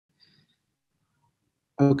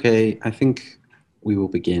Okay, I think we will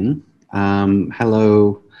begin.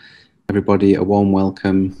 Hello, everybody. A warm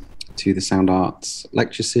welcome to the Sound Arts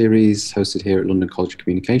lecture series hosted here at London College of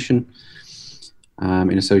Communication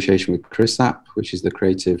in association with CRISAP, which is the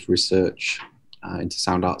Creative Research into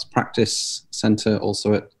Sound Arts Practice Centre,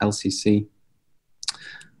 also at LCC.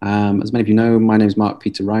 As many of you know, my name is Mark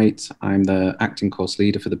Peter Wright. I'm the acting course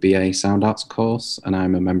leader for the BA Sound Arts course, and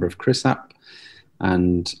I'm a member of CRISAP.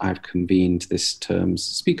 And I've convened this term's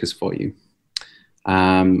speakers for you.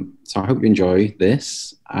 So I hope you enjoy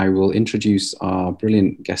this. I will introduce our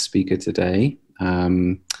brilliant guest speaker today,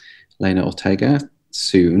 Lena Ortega,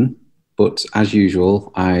 soon. But as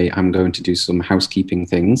usual, I am going to do some housekeeping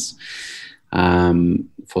things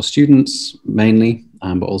for students mainly,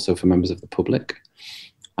 but also for members of the public.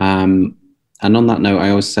 And on that note,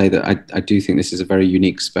 I always say that I do think this is a very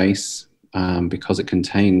unique space because it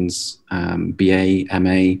contains BA,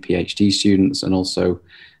 MA, PhD students, and also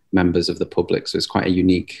members of the public. So it's quite a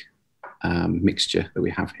unique mixture that we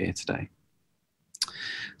have here today.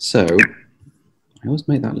 So I always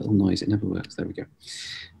make that little noise. It never works. There we go.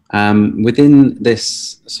 Within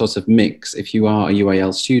this sort of mix, if you are a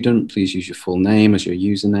UAL student, please use your full name as your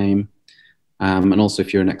username. And also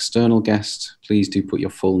if you're an external guest, please do put your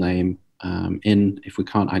full name in. If we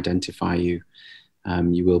can't identify you,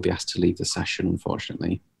 you will be asked to leave the session,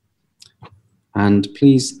 unfortunately. And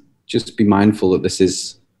please just be mindful that this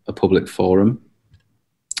is a public forum.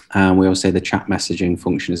 We always say the chat messaging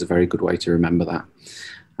function is a very good way to remember that.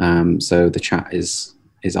 So the chat is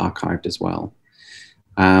archived as well.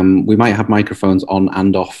 We might have microphones on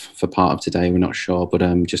and off for part of today, we're not sure, but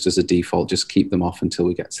just as a default, just keep them off until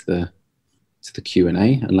we get to the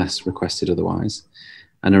Q&A, unless requested otherwise.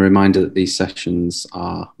 And a reminder that these sessions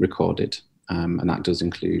are recorded. And that does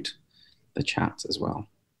include the chat as well.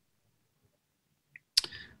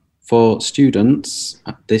 For students,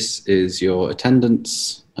 this is your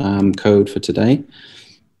attendance code for today.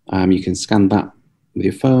 You can scan that with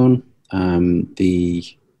your phone. The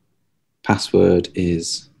password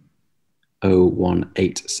is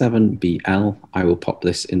 0187BL. I will pop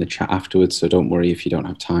this in the chat afterwards, so don't worry if you don't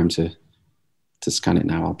have time to scan it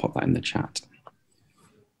now. I'll pop that in the chat.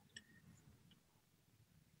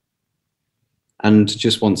 And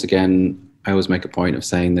just once again, I always make a point of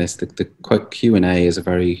saying this, the Q&A is a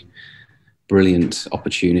very brilliant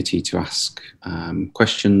opportunity to ask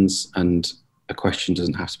questions, and a question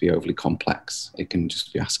doesn't have to be overly complex. It can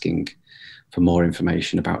just be asking for more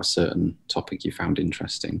information about a certain topic you found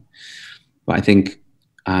interesting. But I think,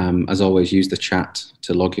 as always, use the chat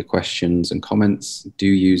to log your questions and comments. Do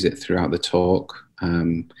use it throughout the talk,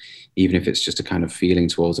 even if it's just a kind of feeling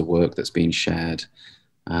towards a work that's being shared.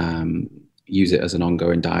 Use it as an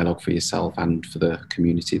ongoing dialogue for yourself and for the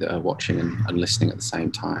community that are watching and listening at the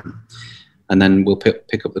same time. And then we'll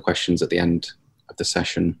pick up the questions at the end of the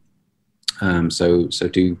session. So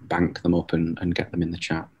do bank them up and get them in the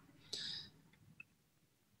chat.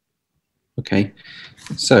 Okay,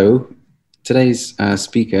 so today's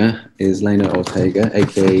speaker is Lena Ortega,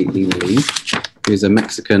 aka Lena Lee, who is a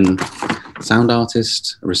Mexican sound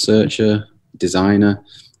artist, a researcher, designer,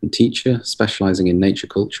 and teacher specializing in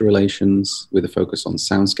nature-culture relations with a focus on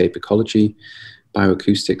soundscape ecology,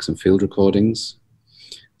 bioacoustics, and field recordings.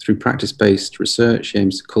 Through practice-based research, she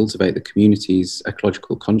aims to cultivate the community's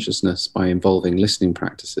ecological consciousness by involving listening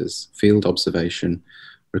practices, field observation,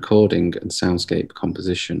 recording, and soundscape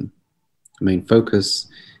composition. Her main focus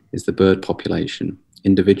is the bird population,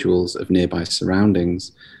 individuals of nearby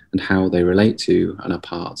surroundings, and how they relate to and are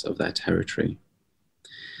part of their territory.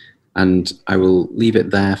 And I will leave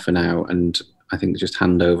it there for now, and I think just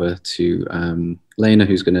hand over to Lena,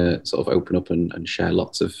 who's going to sort of open up and share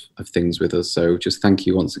lots of things with us. So just thank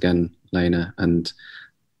you once again, Lena, and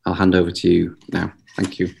I'll hand over to you now.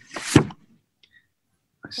 Thank you.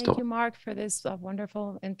 Thank you, Mark, for this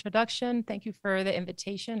wonderful introduction. Thank you for the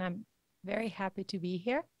invitation. I'm very happy to be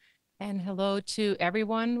here. And hello to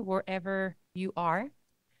everyone, wherever you are.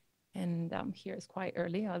 And here is quite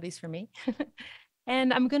early, at least for me.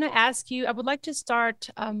 And I'm going to ask you, I would like to start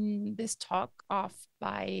this talk off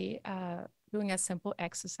by doing a simple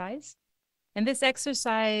exercise. And this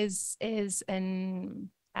exercise is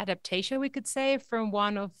an adaptation, we could say, from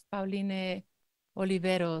one of Pauline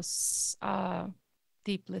Oliveros'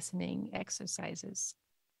 deep listening exercises.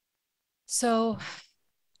 So,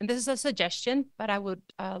 and this is a suggestion, but I would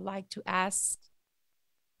like to ask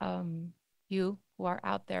you who are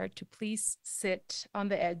out there to please sit on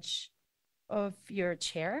the edge of your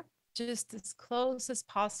chair, just as close as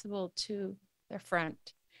possible to the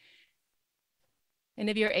front. And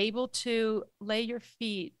if you're able to lay your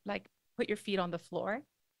feet, like put your feet on the floor,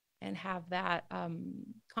 and have that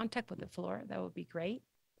contact with the floor, that would be great.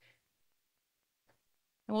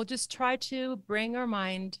 And we'll just try to bring our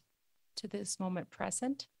mind to this moment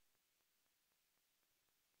present.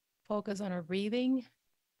 Focus on our breathing.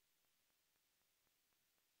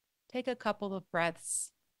 Take a couple of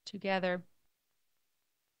breaths together.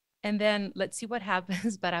 And then let's see what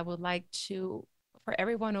happens. But I would like for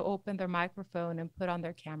everyone to open their microphone and put on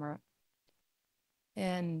their camera.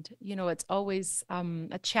 And, you know, it's always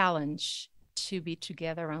a challenge to be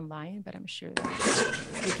together online, but I'm sure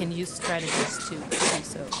that we can use strategies to do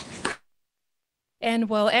so. And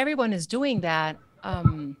while everyone is doing that,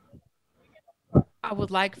 I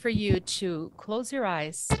would like for you to close your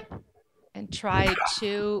eyes and try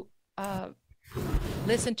to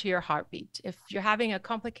listen to your heartbeat. If you're having a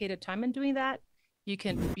complicated time in doing that, you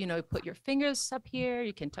can, you know, put your fingers up here,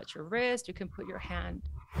 you can touch your wrist, you can put your hand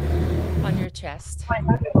on your chest.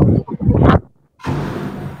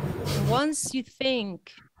 Once you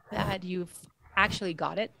think that you've actually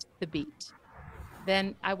got it, the beat,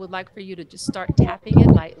 then I would like for you to just start tapping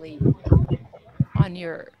it lightly on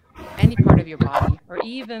any part of your body, or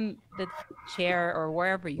even the chair or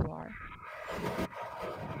wherever you are.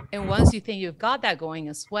 And once you think you've got that going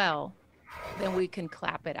as well, then we can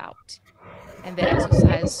clap it out. And the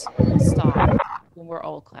exercise will stop when we're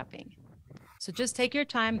all clapping. So just take your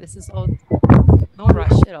time. This is all, no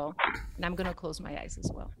rush at all. And I'm going to close my eyes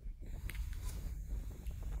as well.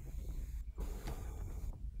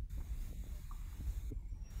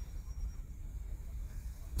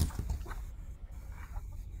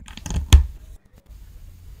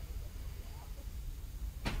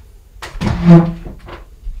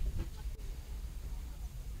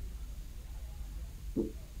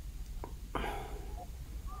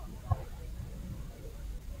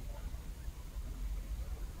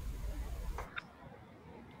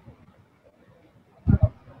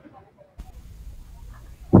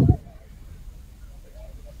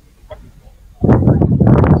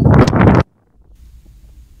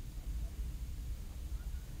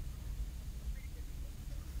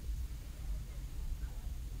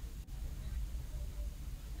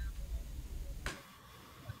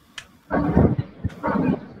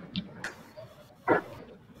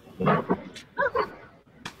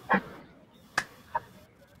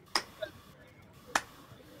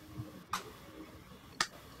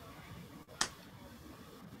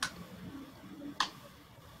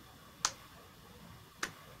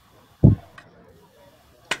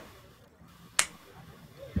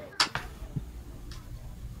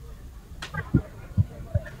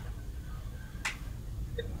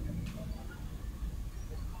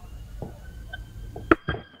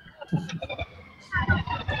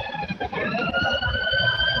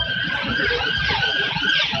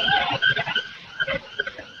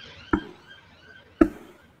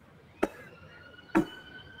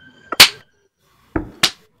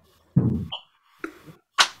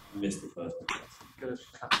 Missed the first one. Going to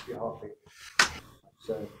catch your heartbeat.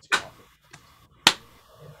 So, it's your heartbeat.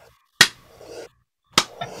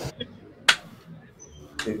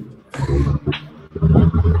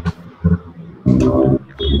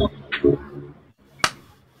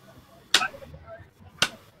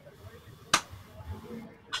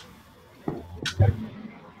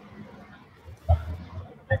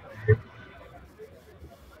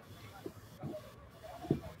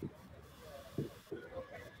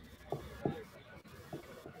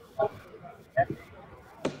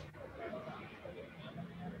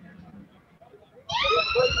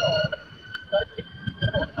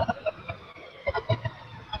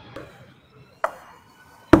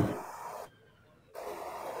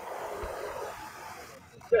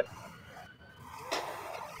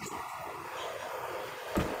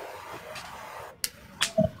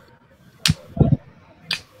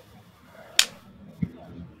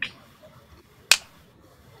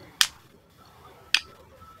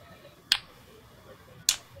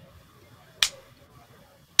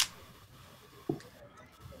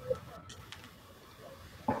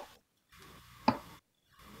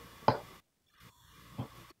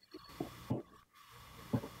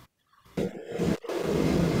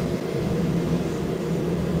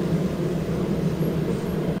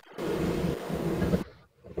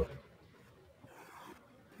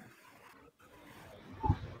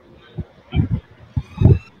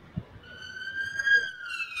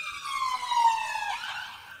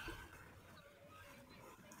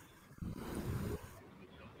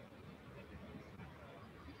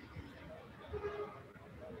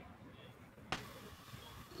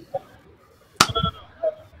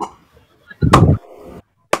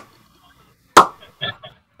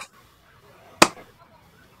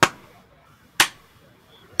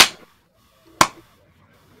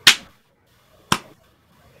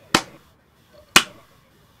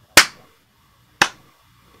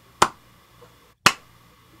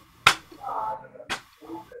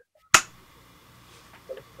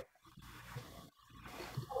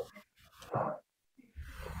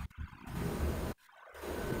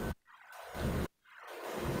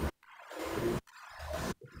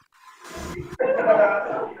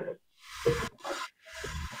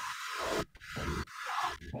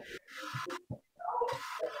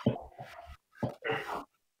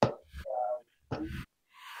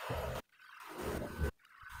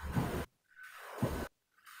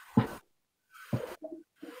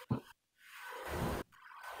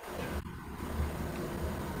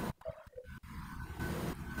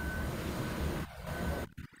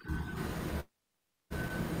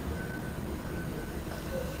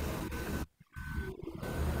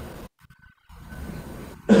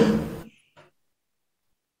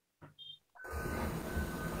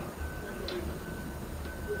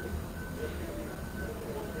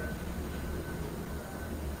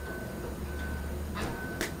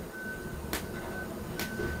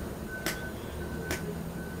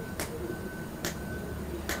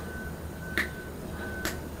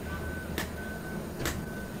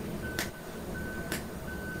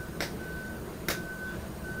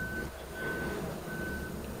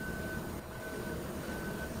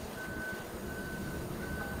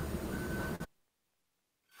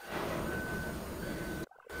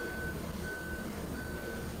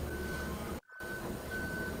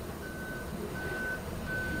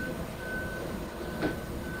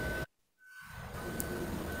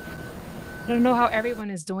 I don't know how everyone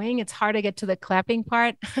is doing. It's hard to get to the clapping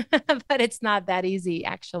part, but it's not that easy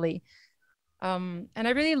actually. And I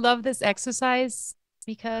really love this exercise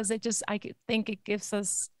because think it gives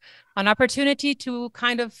us an opportunity to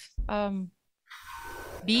kind of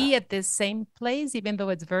be at this same place, even though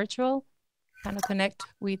it's virtual, kind of connect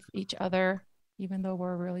with each other, even though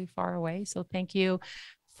we're really far away. So thank you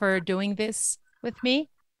for doing this with me.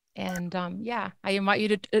 And yeah, I invite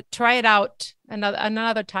you to try it out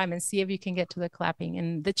another time and see if you can get to the clapping.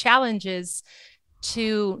 And the challenge is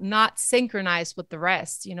to not synchronize with the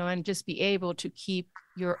rest, you know, and just be able to keep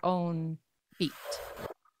your own beat.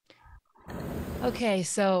 Okay,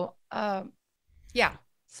 so yeah,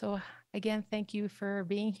 so again, thank you for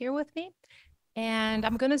being here with me. And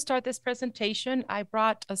I'm going to start this presentation. I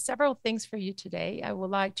brought several things for you today. I would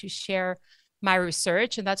like to share my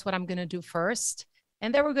research, and that's what I'm going to do first.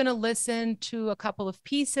 And then we're going to listen to a couple of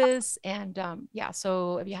pieces. And yeah,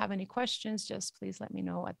 so if you have any questions, just please let me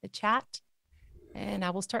know at the chat. And I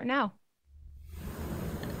will start now.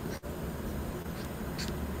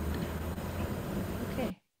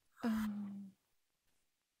 Okay.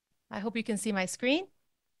 I hope you can see my screen.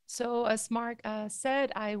 So as Mark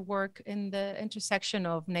said, I work in the intersection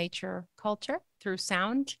of nature, culture through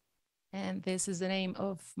sound. And this is the name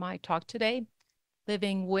of my talk today,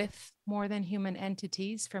 Living with More Than Human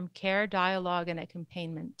Entities from Care, Dialogue, and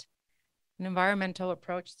Accompaniment, an environmental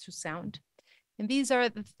approach to sound. And these are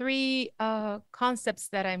the three concepts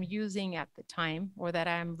that I'm using at the time or that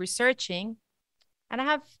I'm researching. And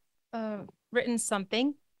I have written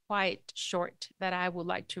something quite short that I would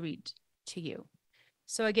like to read to you.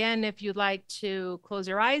 So again, if you'd like to close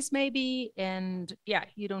your eyes maybe, and yeah,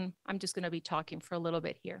 I'm just going to be talking for a little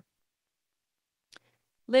bit here.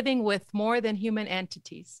 Living with more than human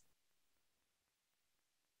entities.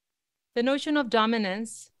 The notion of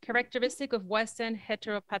dominance, characteristic of Western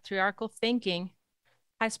heteropatriarchal thinking,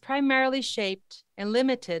 has primarily shaped and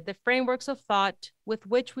limited the frameworks of thought with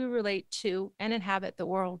which we relate to and inhabit the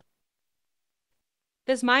world.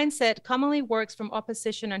 This mindset commonly works from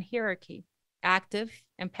opposition and hierarchy, active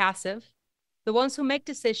and passive, the ones who make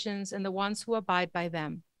decisions and the ones who abide by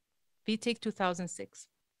them. Wittig, 2006.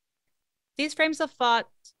 These frames of thought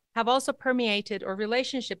have also permeated our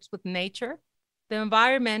relationships with nature, the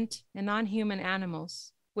environment, and non-human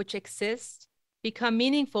animals, which exist, become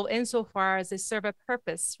meaningful insofar as they serve a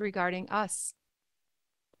purpose regarding us.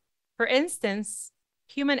 For instance,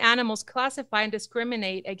 human animals classify and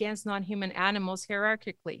discriminate against non-human animals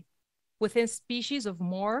hierarchically within species of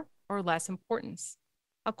more or less importance,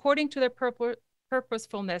 according to their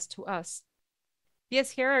purposefulness to us.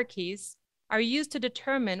 These hierarchies are used to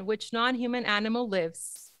determine which non-human animal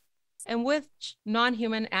lives and which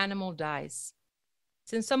non-human animal dies,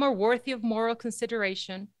 since some are worthy of moral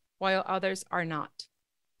consideration while others are not.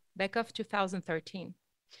 Beckhoff, 2013.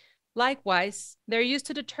 Likewise, they're used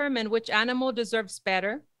to determine which animal deserves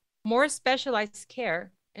better, more specialized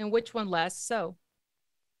care, and which one less so.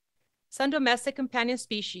 Some domestic companion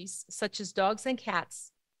species, such as dogs and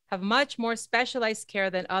cats, have much more specialized care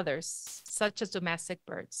than others, such as domestic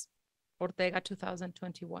birds. Ortega,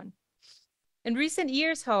 2021. In recent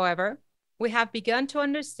years, however, we have begun to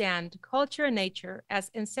understand culture and nature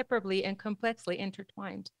as inseparably and complexly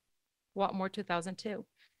intertwined. Watmore, 2002.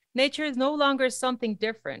 Nature is no longer something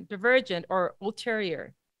different, divergent, or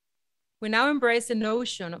ulterior. We now embrace the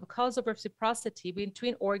notion of a causal reciprocity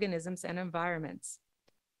between organisms and environments.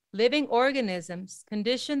 Living organisms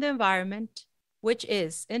condition the environment, which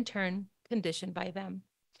is, in turn, conditioned by them.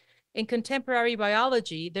 In contemporary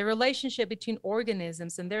biology, the relationship between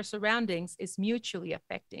organisms and their surroundings is mutually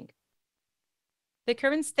affecting. The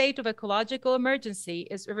current state of ecological emergency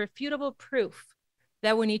is irrefutable proof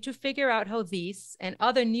that we need to figure out how these and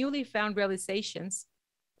other newly found realizations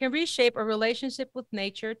can reshape our relationship with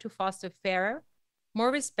nature to foster fairer, more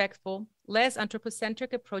respectful, less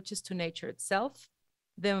anthropocentric approaches to nature itself,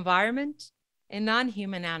 the environment, and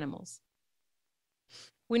non-human animals.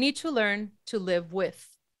 We need to learn to live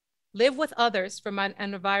with others from an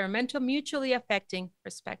environmental mutually affecting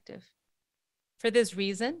perspective. For this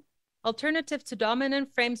reason, alternatives to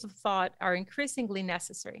dominant frames of thought are increasingly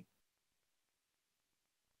necessary.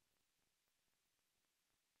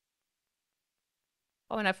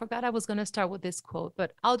 Oh, and I forgot I was going to start with this quote,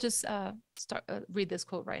 but I'll just read this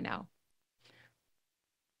quote right now.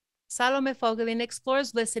 Salome Fogelin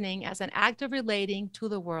explores listening as an act of relating to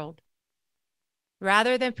the world.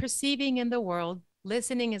 Rather than perceiving in the world,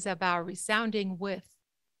 listening is about resounding with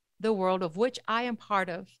the world of which I am part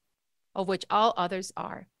of which all others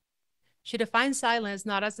are. She defines silence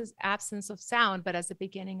not as this absence of sound, but as the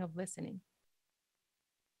beginning of listening.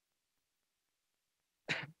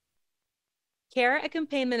 Care,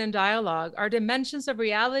 accompaniment, and dialogue are dimensions of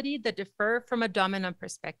reality that differ from a dominant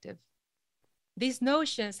perspective. These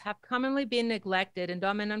notions have commonly been neglected in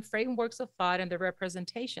dominant frameworks of thought and their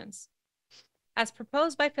representations. As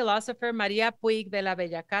proposed by philosopher Maria Puig de la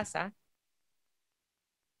Bellacasa,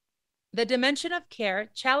 the dimension of care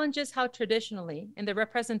challenges how traditionally, in the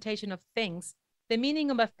representation of things, the meaning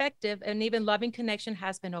of affective and even loving connection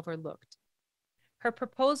has been overlooked. Her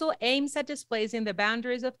proposal aims at displacing the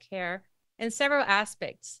boundaries of care in several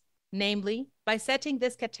aspects, namely by setting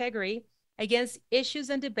this category against issues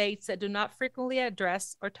and debates that do not frequently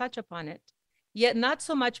address or touch upon it, yet not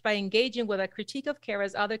so much by engaging with a critique of care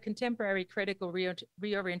as other contemporary critical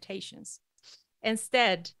reorientations.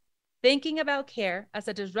 Instead, thinking about care as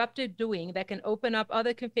a disruptive doing that can open up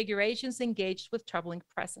other configurations engaged with troubling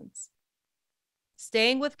presence.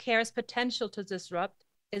 Staying with care's potential to disrupt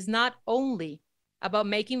is not only about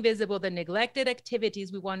making visible the neglected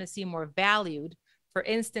activities we want to see more valued, for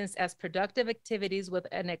instance, as productive activities with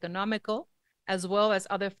an economical, as well as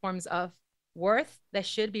other forms of worth that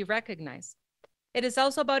should be recognized. It is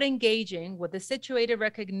also about engaging with the situated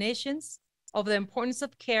recognitions of the importance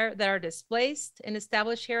of care that are displaced in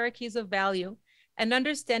established hierarchies of value and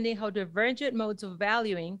understanding how divergent modes of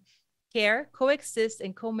valuing care coexist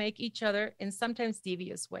and co-make each other in sometimes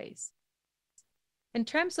devious ways. In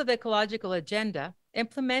terms of the ecological agenda,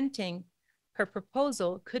 implementing her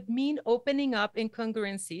proposal could mean opening up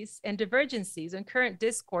incongruencies and divergencies in current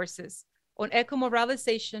discourses on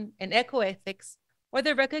eco-moralization and ecoethics, or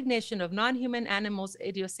the recognition of non-human animals'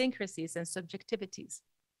 idiosyncrasies and subjectivities.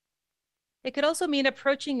 It could also mean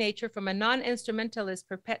approaching nature from a non-instrumentalist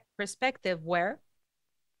perspective where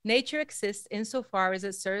nature exists insofar as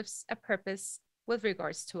it serves a purpose with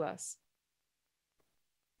regards to us.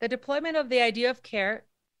 The deployment of the idea of care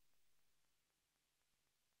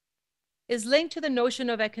is linked to the notion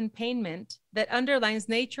of accompaniment that underlines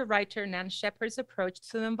nature writer Nan Shepherd's approach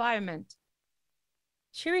to the environment.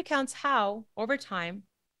 She recounts how, over time,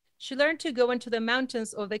 she learned to go into the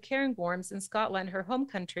mountains of the Cairngorms in Scotland, her home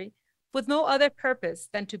country, with no other purpose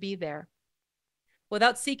than to be there,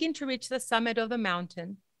 without seeking to reach the summit of the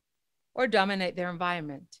mountain or dominate their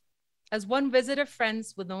environment. As one visitor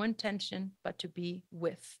friends with no intention but to be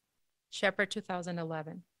with. Shepherd,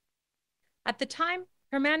 2011. At the time,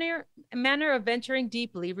 her manner of venturing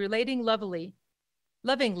deeply, relating lovingly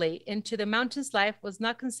into the mountain's life was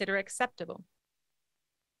not considered acceptable.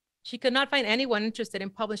 She could not find anyone interested in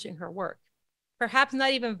publishing her work, perhaps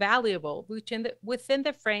not even valuable within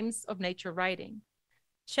the frames of nature writing.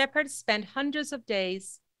 Shepherd spent hundreds of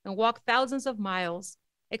days and walked thousands of miles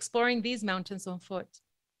exploring these mountains on foot.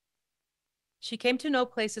 She came to know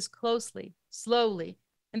places closely, slowly,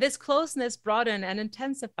 and this closeness broadened and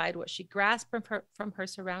intensified what she grasped from her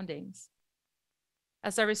surroundings.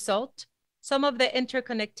 As a result, some of the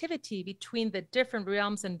interconnectivity between the different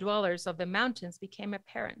realms and dwellers of the mountains became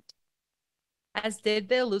apparent, as did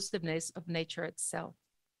the elusiveness of nature itself.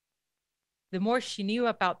 The more she knew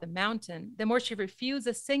about the mountain, the more she refused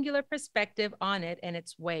a singular perspective on it and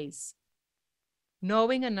its ways.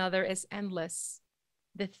 Knowing another is endless.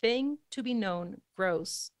 The thing to be known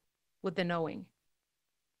grows with the knowing.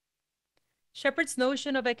 Shepherd's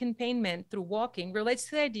notion of accompaniment through walking relates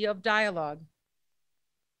to the idea of dialogue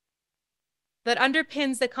that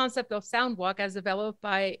underpins the concept of sound walk as developed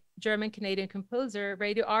by German-Canadian composer,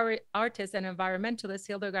 radio artist, and environmentalist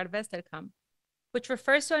Hildegard Westerkamp. which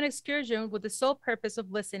refers to an excursion with the sole purpose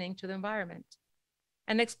of listening to the environment,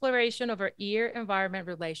 an exploration of our ear-environment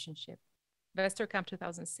relationship. Westerkamp,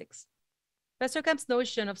 2006. Westerkamp's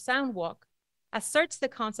notion of sound walk asserts the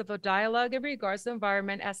concept of dialogue in regards to the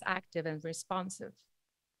environment as active and responsive.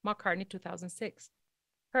 McCartney, 2006.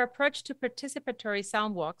 Her approach to participatory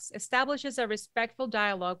sound walks establishes a respectful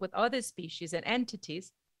dialogue with other species and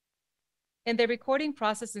entities in the recording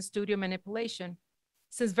process and studio manipulation.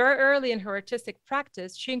 Since very early in her artistic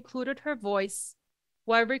practice, she included her voice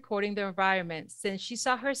while recording the environment, since she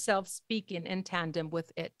saw herself speaking in tandem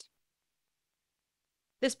with it.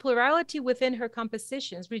 This plurality within her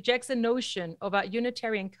compositions rejects the notion of a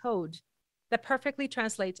Unitarian code that perfectly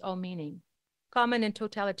translates all meaning, common in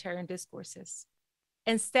totalitarian discourses.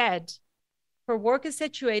 Instead, her work is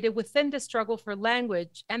situated within the struggle for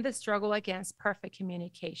language and the struggle against perfect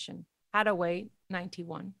communication. Hathaway,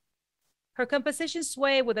 91. Her compositions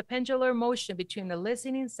sway with a pendular motion between the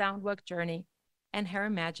listening soundwalk journey and her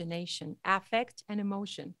imagination, affect, and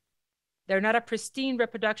emotion. They're not a pristine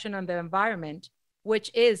reproduction of the environment,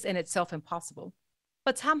 which is in itself impossible,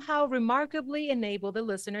 but somehow remarkably enable the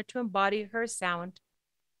listener to embody her sound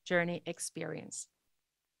journey experience.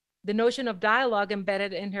 The notion of dialogue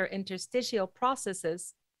embedded in her interstitial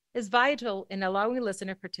processes is vital in allowing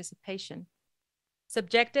listener participation.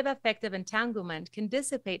 Subjective affective entanglement can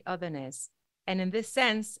dissipate otherness, and in this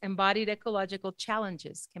sense, embodied ecological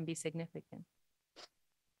challenges can be significant.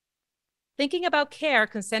 Thinking about care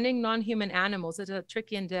concerning non-human animals is a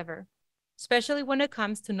tricky endeavor, especially when it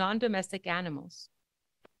comes to non-domestic animals.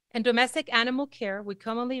 In domestic animal care, we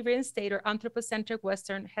commonly reinstate our anthropocentric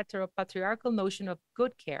Western heteropatriarchal notion of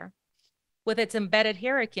good care, with its embedded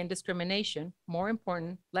hierarchy and discrimination, more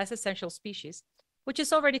important, less essential species, which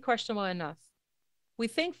is already questionable enough. We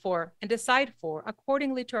think for and decide for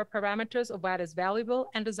accordingly to our parameters of what is valuable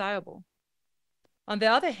and desirable. On the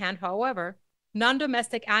other hand, however,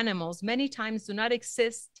 non-domestic animals many times do not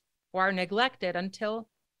exist or are neglected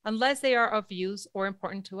unless they are of use or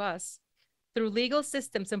important to us. Through legal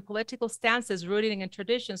systems and political stances rooted in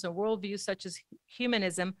traditions and worldviews such as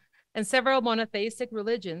humanism and several monotheistic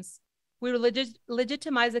religions, we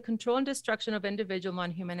legitimize the control and destruction of individual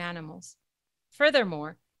non-human animals.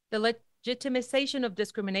 Furthermore, the legitimization of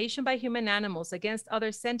discrimination by human animals against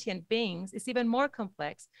other sentient beings is even more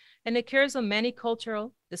complex and occurs on many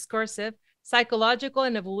cultural, discursive, psychological,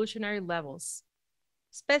 and evolutionary levels.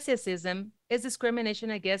 Speciesism is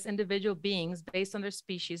discrimination against individual beings based on their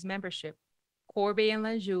species membership. Corby and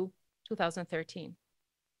Lanjou, 2013.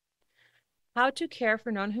 How to care for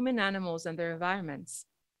non-human animals and their environments.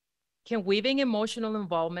 Can weaving emotional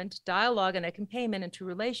involvement, dialogue, and accompaniment into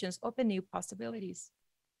relations open new possibilities?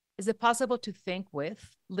 Is it possible to think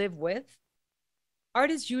with, live with?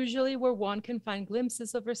 Art is usually where one can find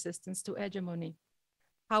glimpses of resistance to hegemony.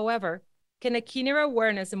 However, can a keener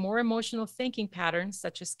awareness and more emotional thinking patterns,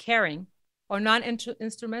 such as caring, or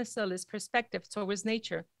non-instrumentalist perspective towards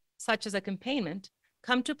nature, such as accompaniment,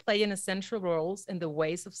 come to play in essential roles in the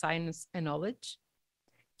ways of science and knowledge?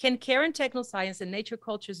 Can care in technoscience and nature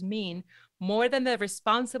cultures mean more than the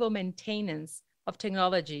responsible maintenance of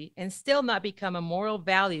technology and still not become a moral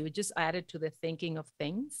value just added to the thinking of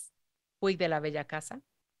things? Puig de la Bella Casa.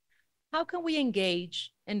 How can we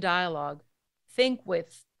engage in dialogue, think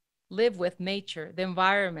with, live with nature, the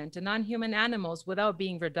environment, and non-human animals without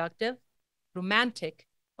being reductive, romantic,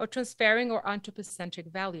 or transferring or anthropocentric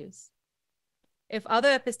values? If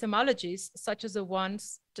other epistemologies, such as the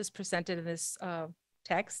ones just presented in this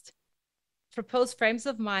text, propose frames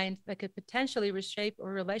of mind that could potentially reshape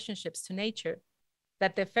our relationships to nature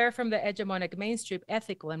that differ from the hegemonic mainstream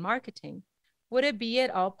ethical and marketing, would it be at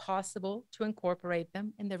all possible to incorporate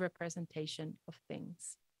them in the representation of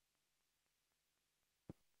things?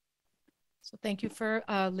 So thank you for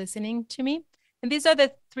listening to me. And these are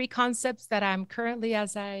the three concepts that I'm currently,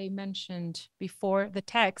 as I mentioned before the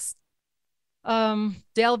text,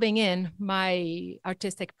 delving in my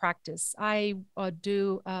artistic practice. I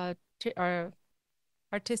do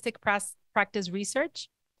artistic practice research.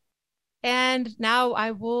 And now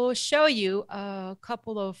I will show you a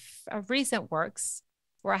couple of recent works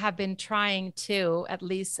where I have been trying to at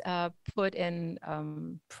least put in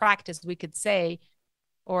practice, we could say,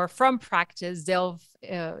 or from practice, delve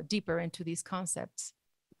deeper into these concepts.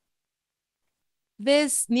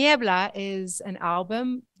 This Niebla is an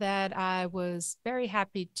album that I was very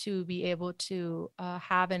happy to be able to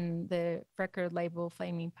have in the record label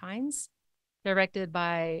Flaming Pines, directed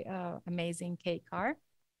by amazing Kate Carr.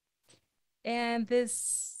 And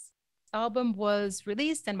this album was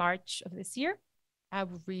released in March of this year. I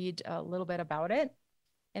will read a little bit about it.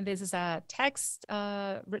 And this is a text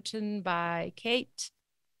written by Kate,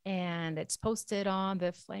 and it's posted on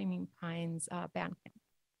the Flaming Pines Bandcamp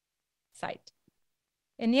site.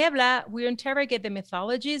 In Niebla, we interrogate the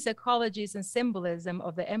mythologies, ecologies, and symbolism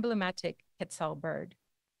of the emblematic quetzal bird,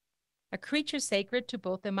 a creature sacred to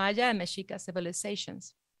both the Maya and Mexica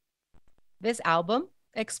civilizations. This album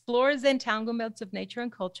explores the entanglements of nature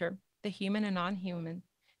and culture, the human and non-human,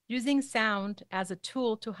 using sound as a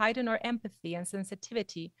tool to heighten our empathy and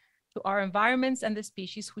sensitivity to our environments and the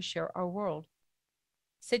species who share our world.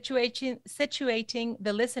 Situating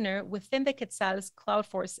the listener within the Quetzal's cloud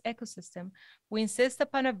forest ecosystem, we insist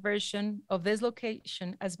upon a version of this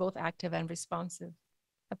location as both active and responsive,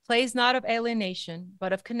 a place not of alienation,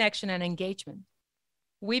 but of connection and engagement.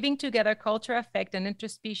 Weaving together culture, affect, and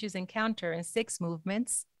interspecies encounter in 6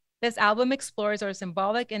 movements, this album explores our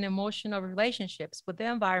symbolic and emotional relationships with the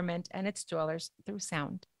environment and its dwellers through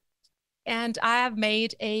sound. And I have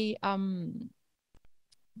made a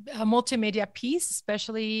multimedia piece,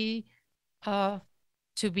 especially to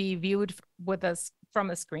be viewed with us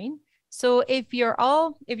from a screen. So if you're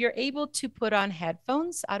able to put on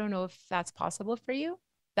headphones, I don't know if that's possible for you,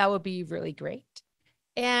 that would be really great.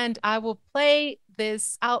 And I will play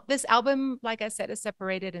this album, like I said, is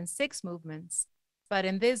separated in 6 movements, but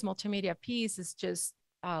in this multimedia piece is just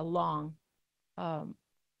a long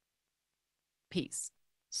piece.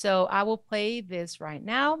 So I will play this right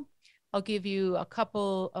now. I'll give you a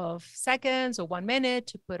couple of seconds or 1 minute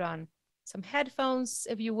to put on some headphones,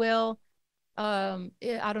 if you will. I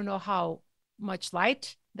don't know how much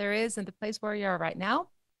light there is in the place where you are right now.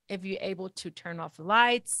 If you're able to turn off the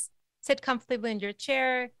lights, sit comfortably in your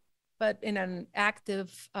chair, but in an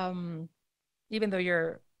active, even though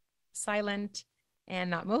you're silent and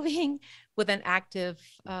not moving, with an active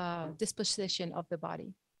disposition of the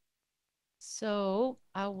body. So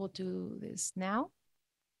I will do this now.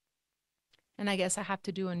 And I guess I have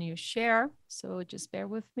to do a new share. So just bear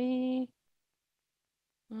with me.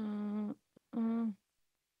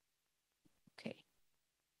 Okay.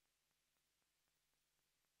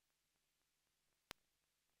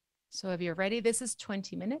 So if you're ready, this is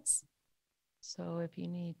 20 minutes. So if you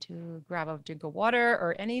need to grab a drink of water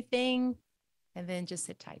or anything, and then just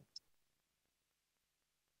sit tight.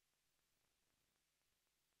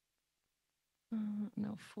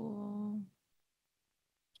 No full.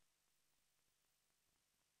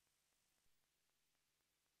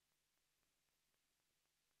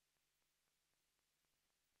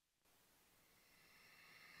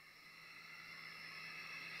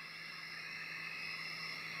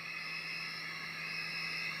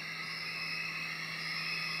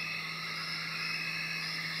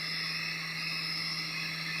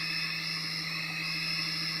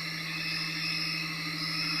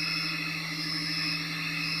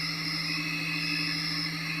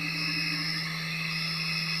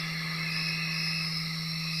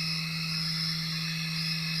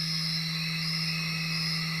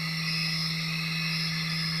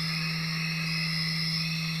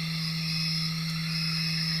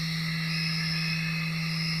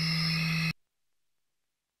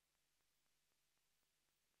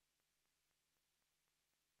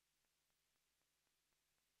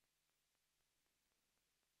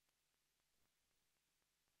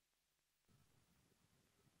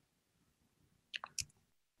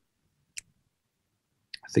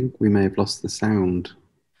 I think we may have lost the sound.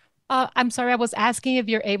 I'm sorry, I was asking if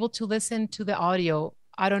you're able to listen to the audio.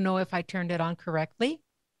 I don't know if I turned it on correctly.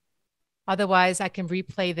 Otherwise, I can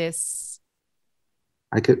replay this.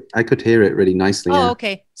 I could hear it really nicely. Oh, yeah.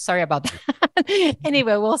 Okay. Sorry about that.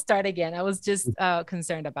 Anyway, we'll start again. I was just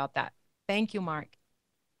concerned about that. Thank you, Mark.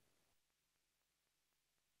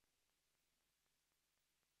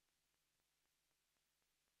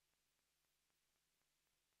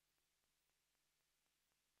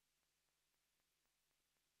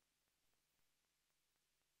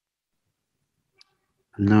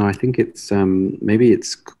 No, I think it's maybe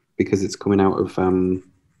it's because it's coming out of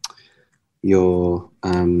your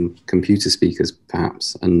computer speakers,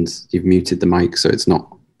 perhaps, and you've muted the mic, so it's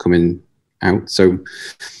not coming out. So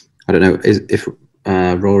I don't know if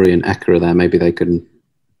Rory and Eka are there. Maybe they can.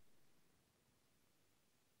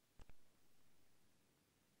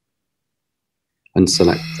 And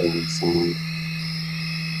select sound.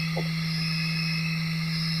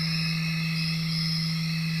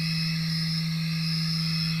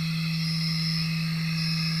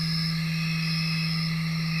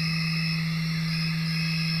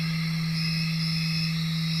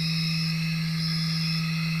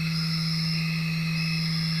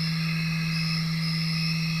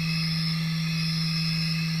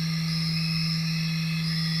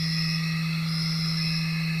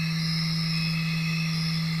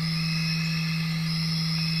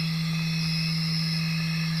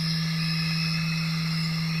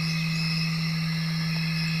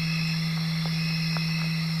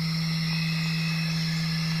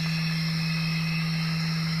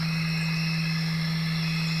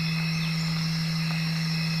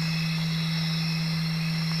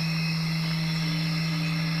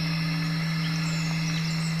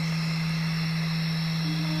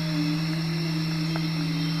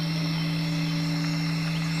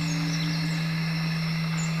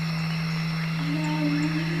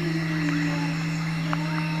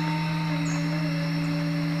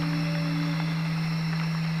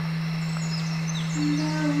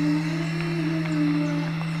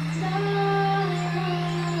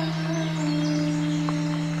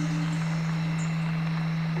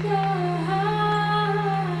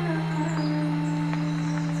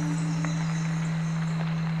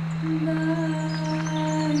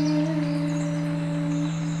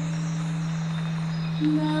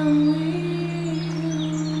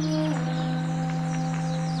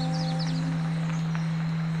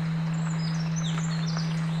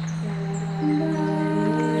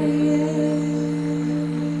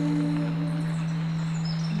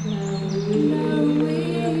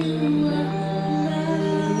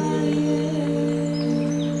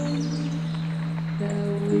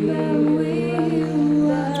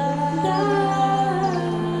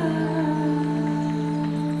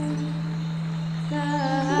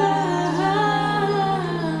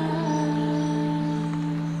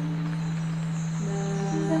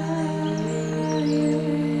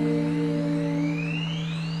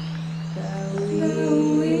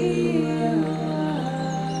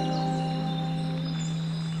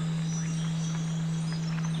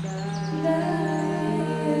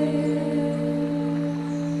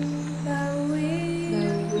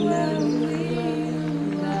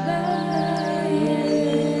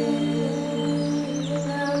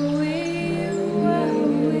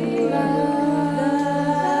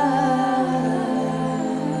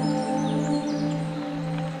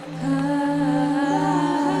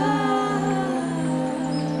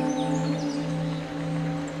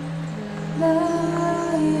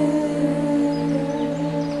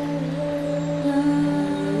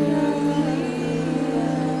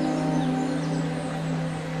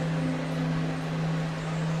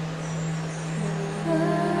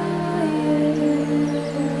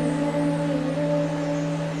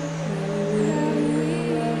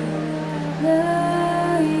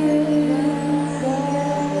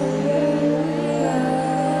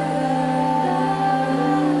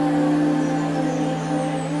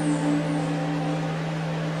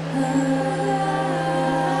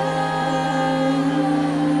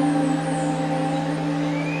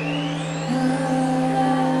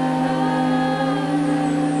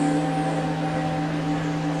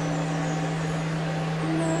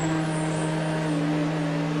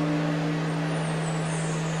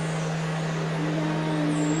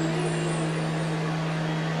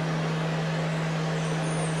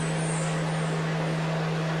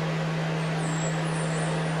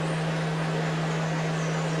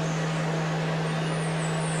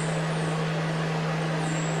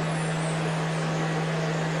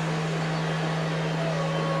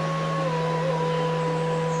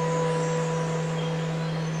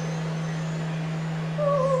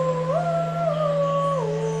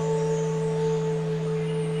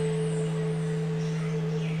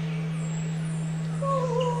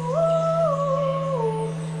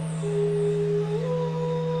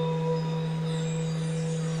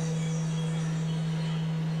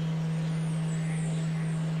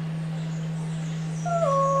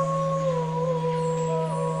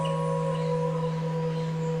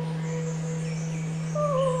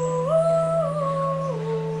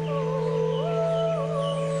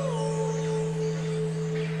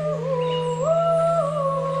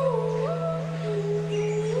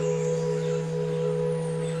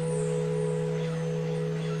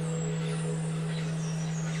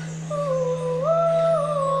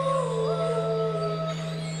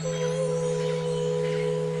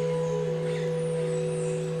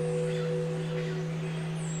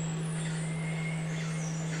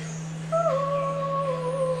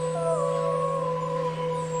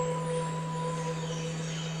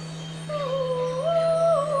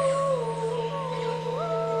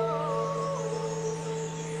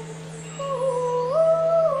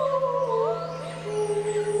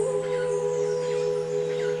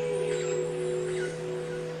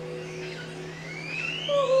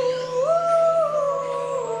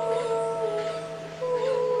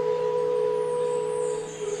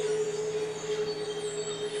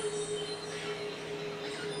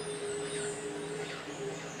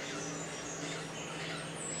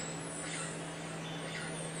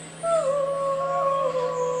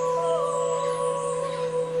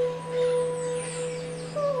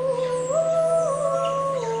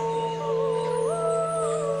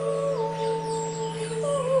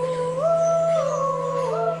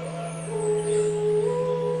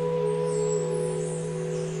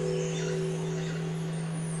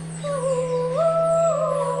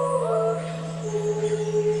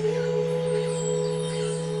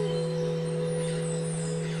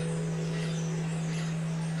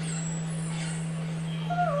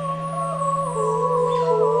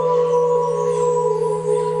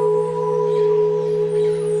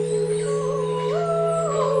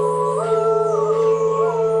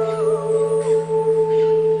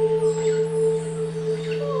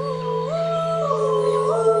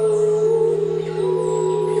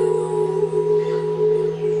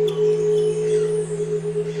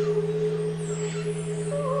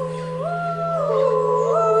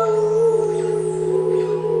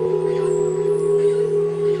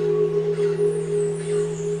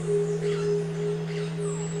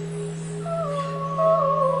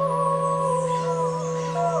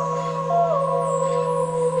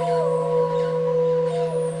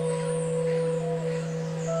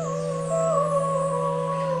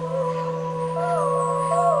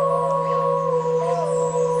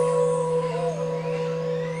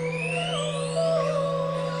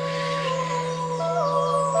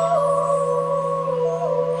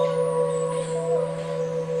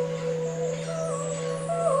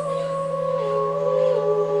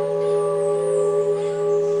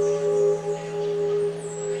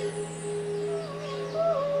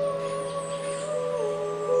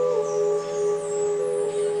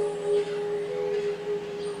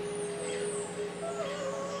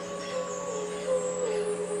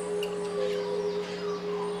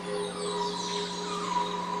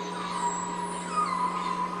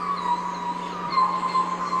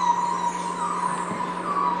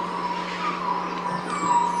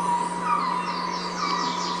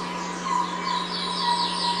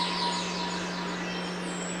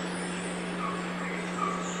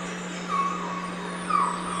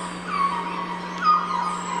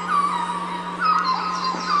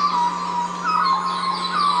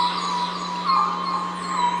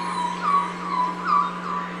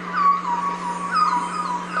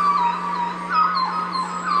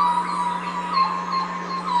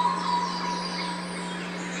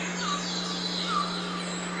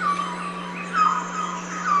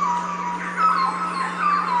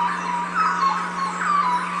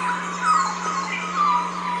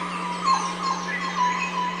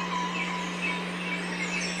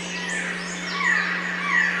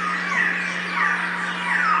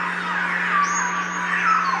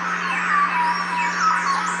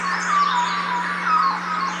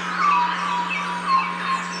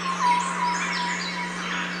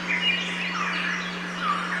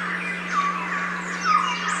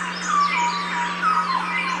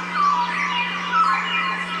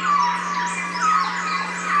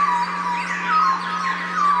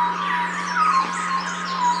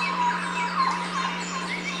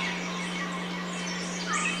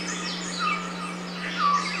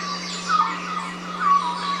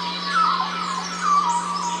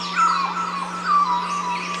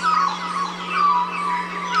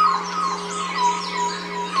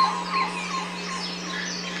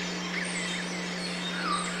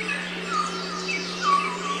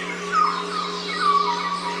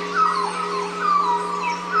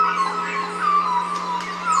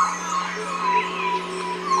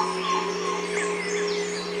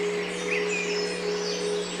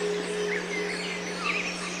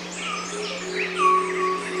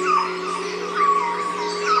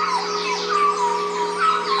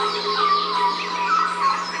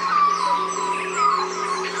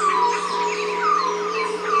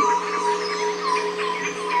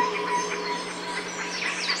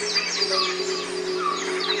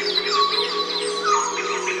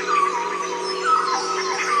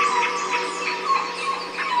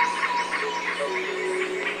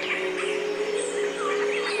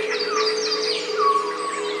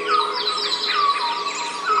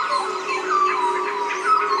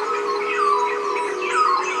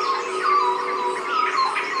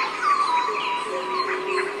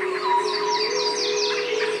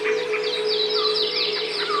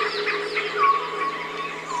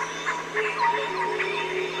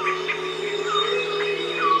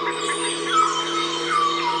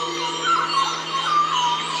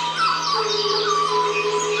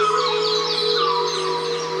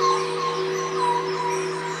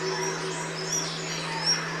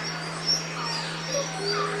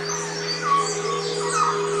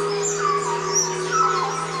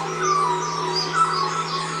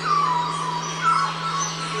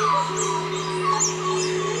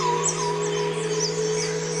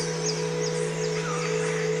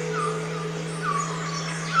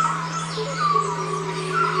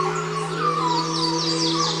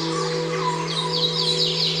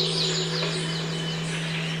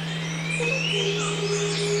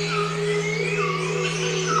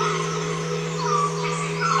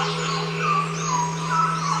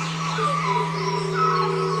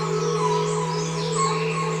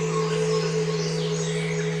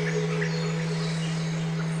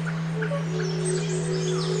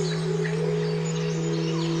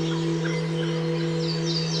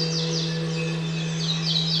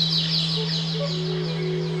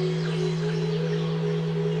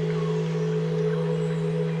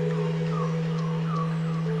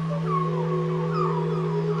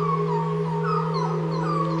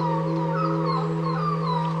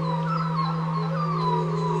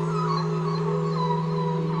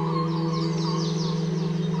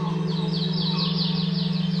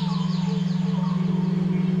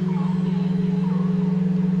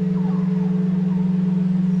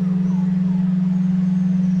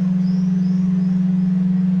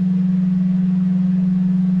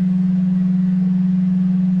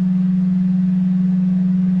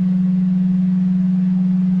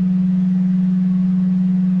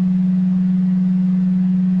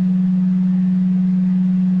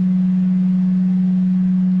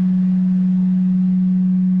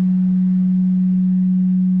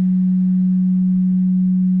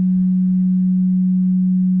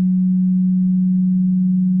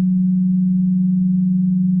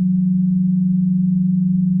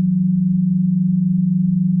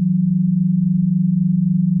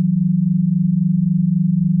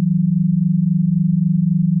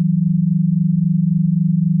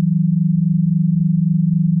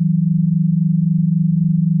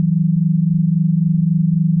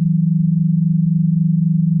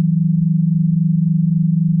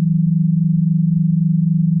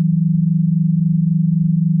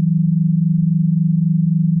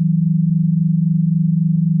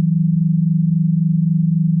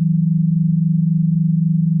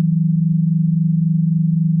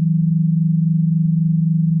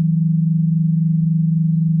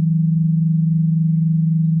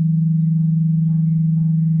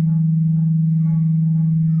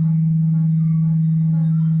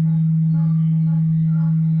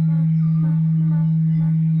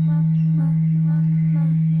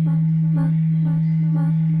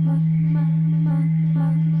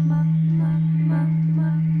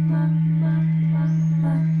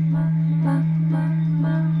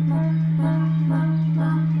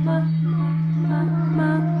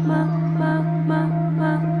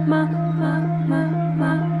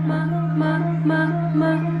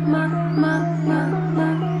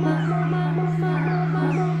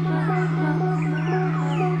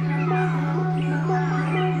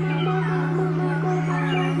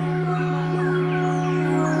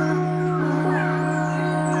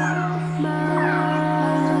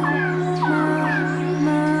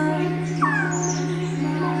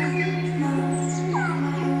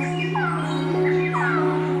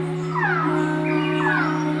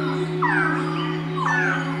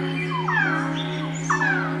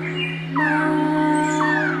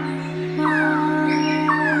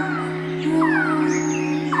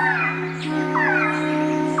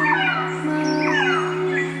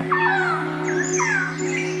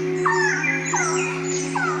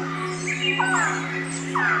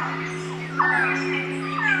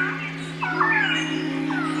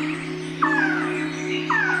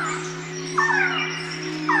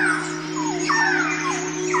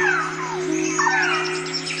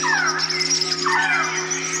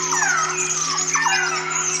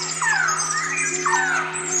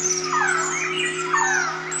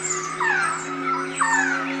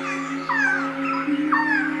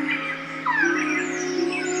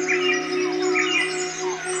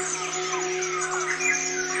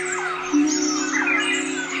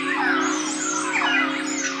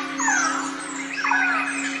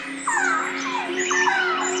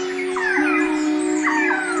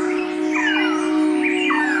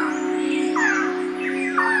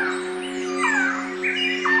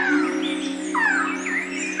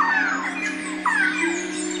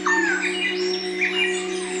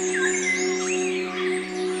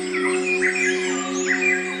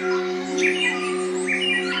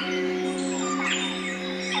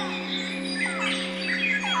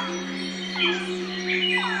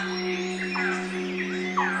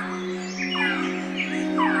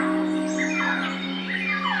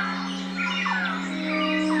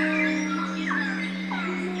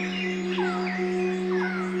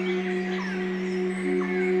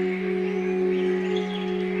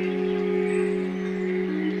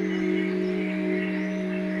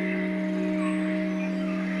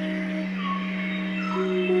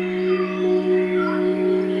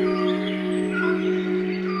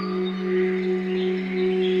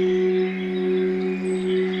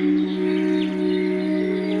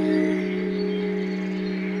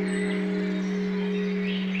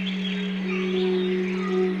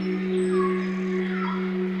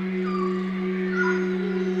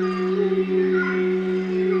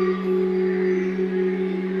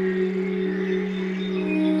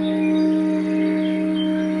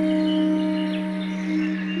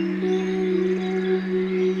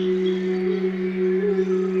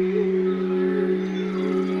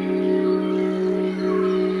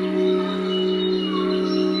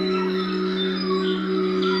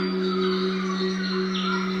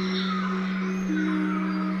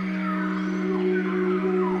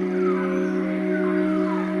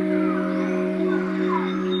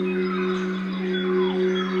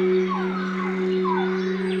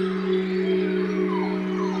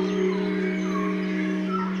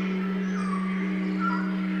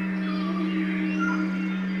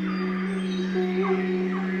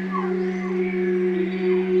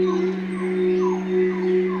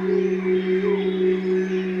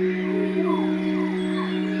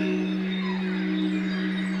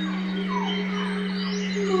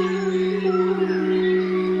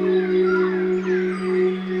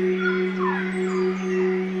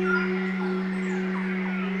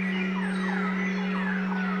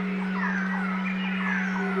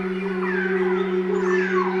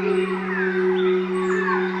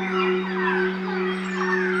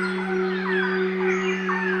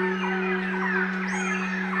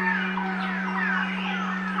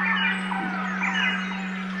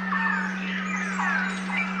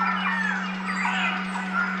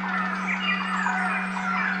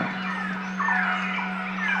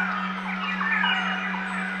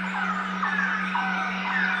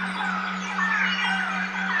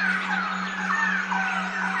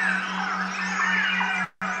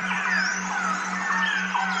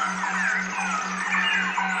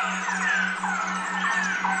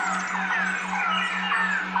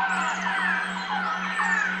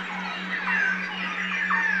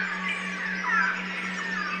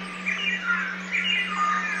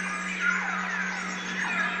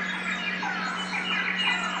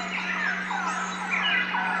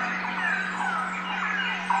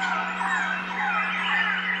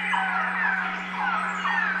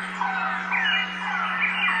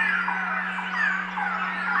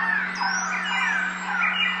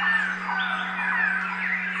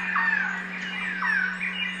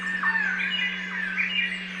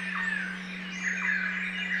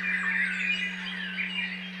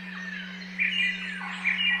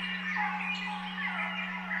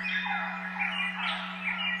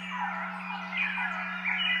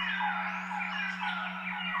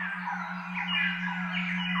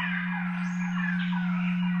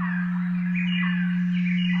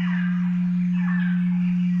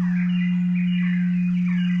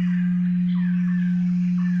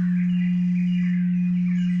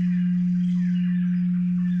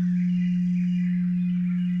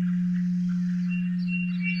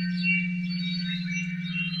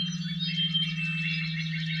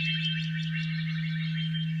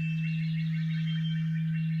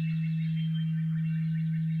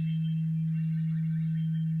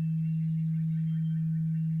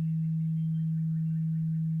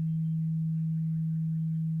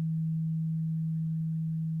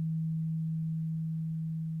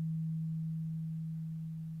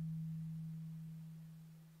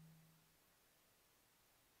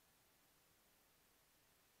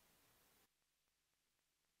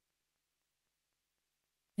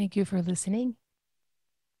 Thank you for listening.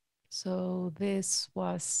 So this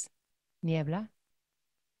was Niebla.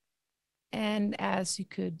 And as you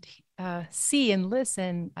could see and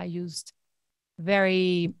listen, I used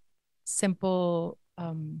very simple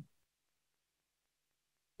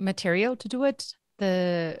material to do it.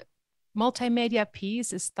 The multimedia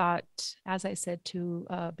piece is thought, as I said, to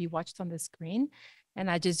be watched on the screen. And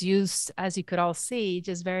I just used, as you could all see,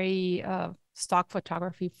 just very stock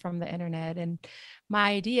photography from the internet. And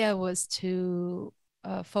my idea was to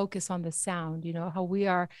focus on the sound, you know, how we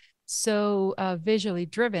are so visually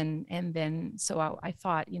driven. And then, so I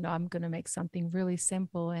thought, you know, I'm going to make something really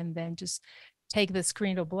simple and then just take the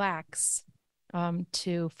screen to blacks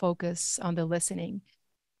to focus on the listening.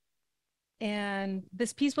 And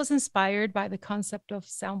this piece was inspired by the concept of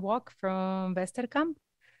sound walk from Westerkamp,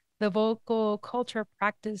 the vocal culture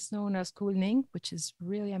practice known as kulning, which is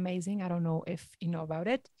really amazing. I don't know if you know about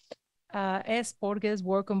it. S. Borges'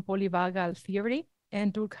 work on polyvagal theory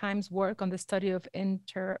and Durkheim's work on the study of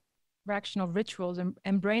interactional rituals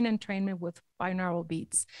and brain entrainment with binaural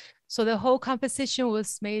beats. So the whole composition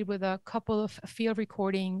was made with a couple of field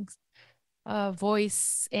recordings,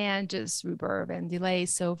 voice, and just reverb and delay.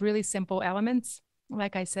 So really simple elements.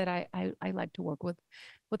 Like I said, I like to work with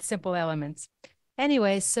simple elements.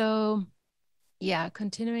 Anyway, so yeah,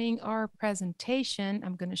 continuing our presentation,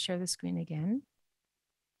 I'm going to share the screen again.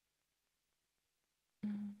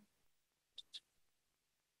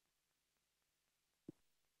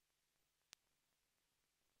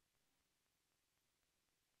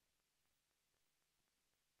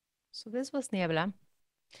 So this was Niebla.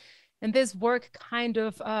 And this work kind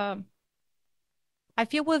of, I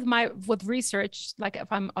feel with research, like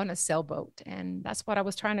if I'm on a sailboat, and that's what I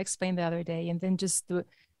was trying to explain the other day. And then just the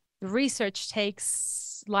research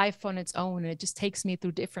takes life on its own, and it just takes me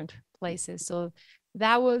through different places. So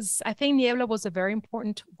that was, I think Niebla was a very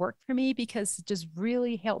important work for me because it just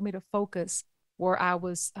really helped me to focus where I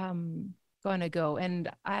was going to go. And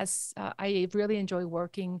as I really enjoy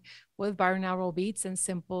working with binaural beats and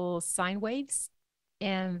simple sine waves,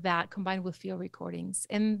 and that combined with field recordings.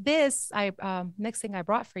 And this, next thing I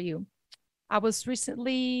brought for you, I was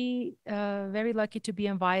recently very lucky to be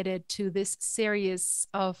invited to this series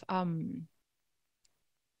of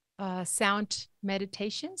sound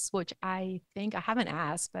meditations, which I think, I haven't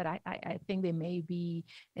asked, but I think they may be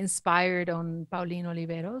inspired on Pauline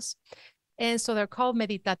Oliveros. And so they're called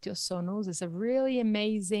Meditatio Sonus. It's a really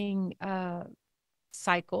amazing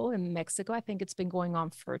cycle in Mexico. I think it's been going on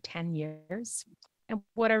for 10 years. And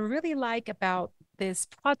what I really like about this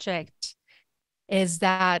project is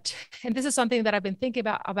that, and this is something that I've been thinking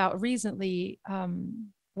about recently,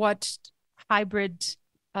 what hybrid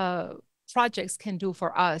projects can do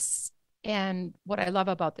for us. And what I love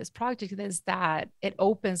about this project is that it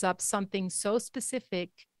opens up something so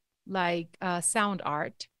specific like sound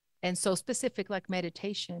art and so specific like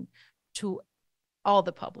meditation to all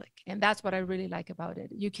the public. And that's what I really like about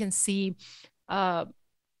it. You can see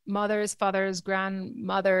mothers, fathers,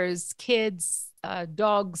 grandmothers, kids,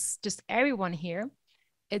 dogs, just everyone here.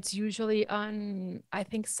 It's usually on, I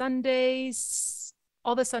think, Sundays,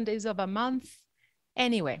 all the Sundays of a month.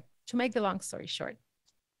 Anyway, to make the long story short,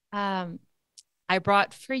 I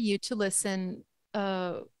brought for you to listen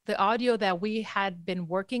the audio that we had been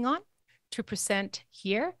working on to present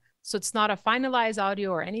here. So it's not a finalized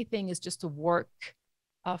audio or anything, it's just a work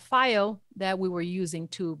file that we were using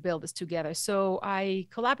to build this together. So I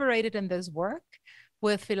collaborated in this work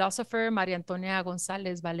with philosopher Maria Antonia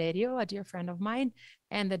González Valerio, a dear friend of mine,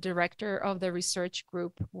 and the director of the research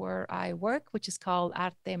group where I work, which is called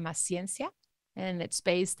Arte más Ciencia, and it's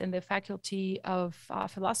based in the Faculty of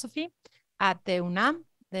Philosophy at the UNAM,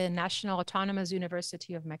 the National Autonomous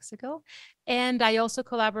University of Mexico. And I also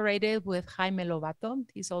collaborated with Jaime Lobato.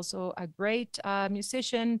 He's also a great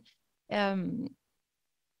musician.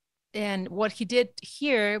 And what he did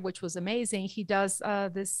here, which was amazing, he does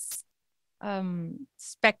this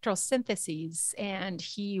spectral syntheses, and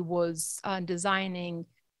he was designing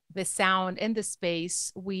the sound in the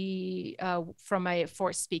space from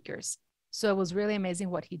 4 speakers. So it was really amazing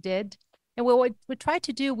what he did. And what we tried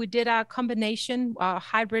to do, we did a combination,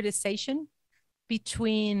 hybridization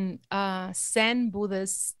between Zen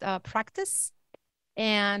Buddhist practice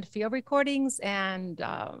and field recordings and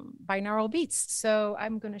binaural beats. So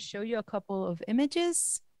I'm going to show you a couple of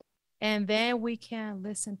images, and then we can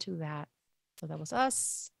listen to that. So that was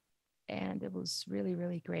us, and it was really,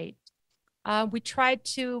 really great. We tried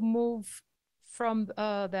to move from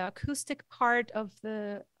the acoustic part of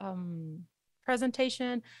the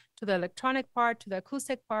presentation to the electronic part, to the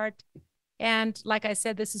acoustic part. And like I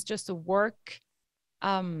said, this is just a work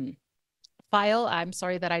file. I'm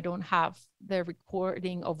sorry that I don't have the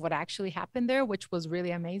recording of what actually happened there, which was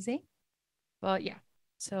really amazing. But yeah,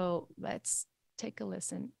 so let's take a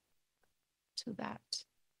listen to that.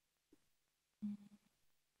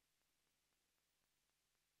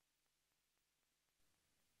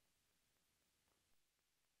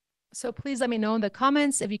 So please let me know in the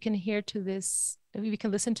comments if you can hear to this, if you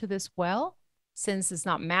can listen to this well, since it's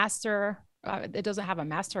not master, it doesn't have a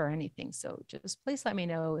master or anything. So just please let me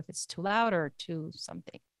know if it's too loud or too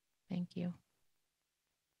something. Thank you.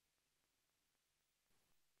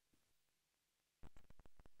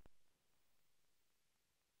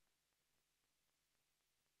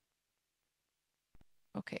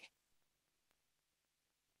 Okay.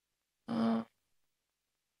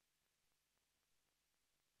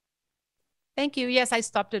 Thank you. Yes, I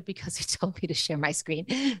stopped it because you told me to share my screen.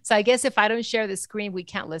 So I guess if I don't share the screen, we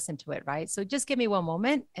can't listen to it, right? So just give me one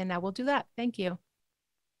moment and I will do that. Thank you.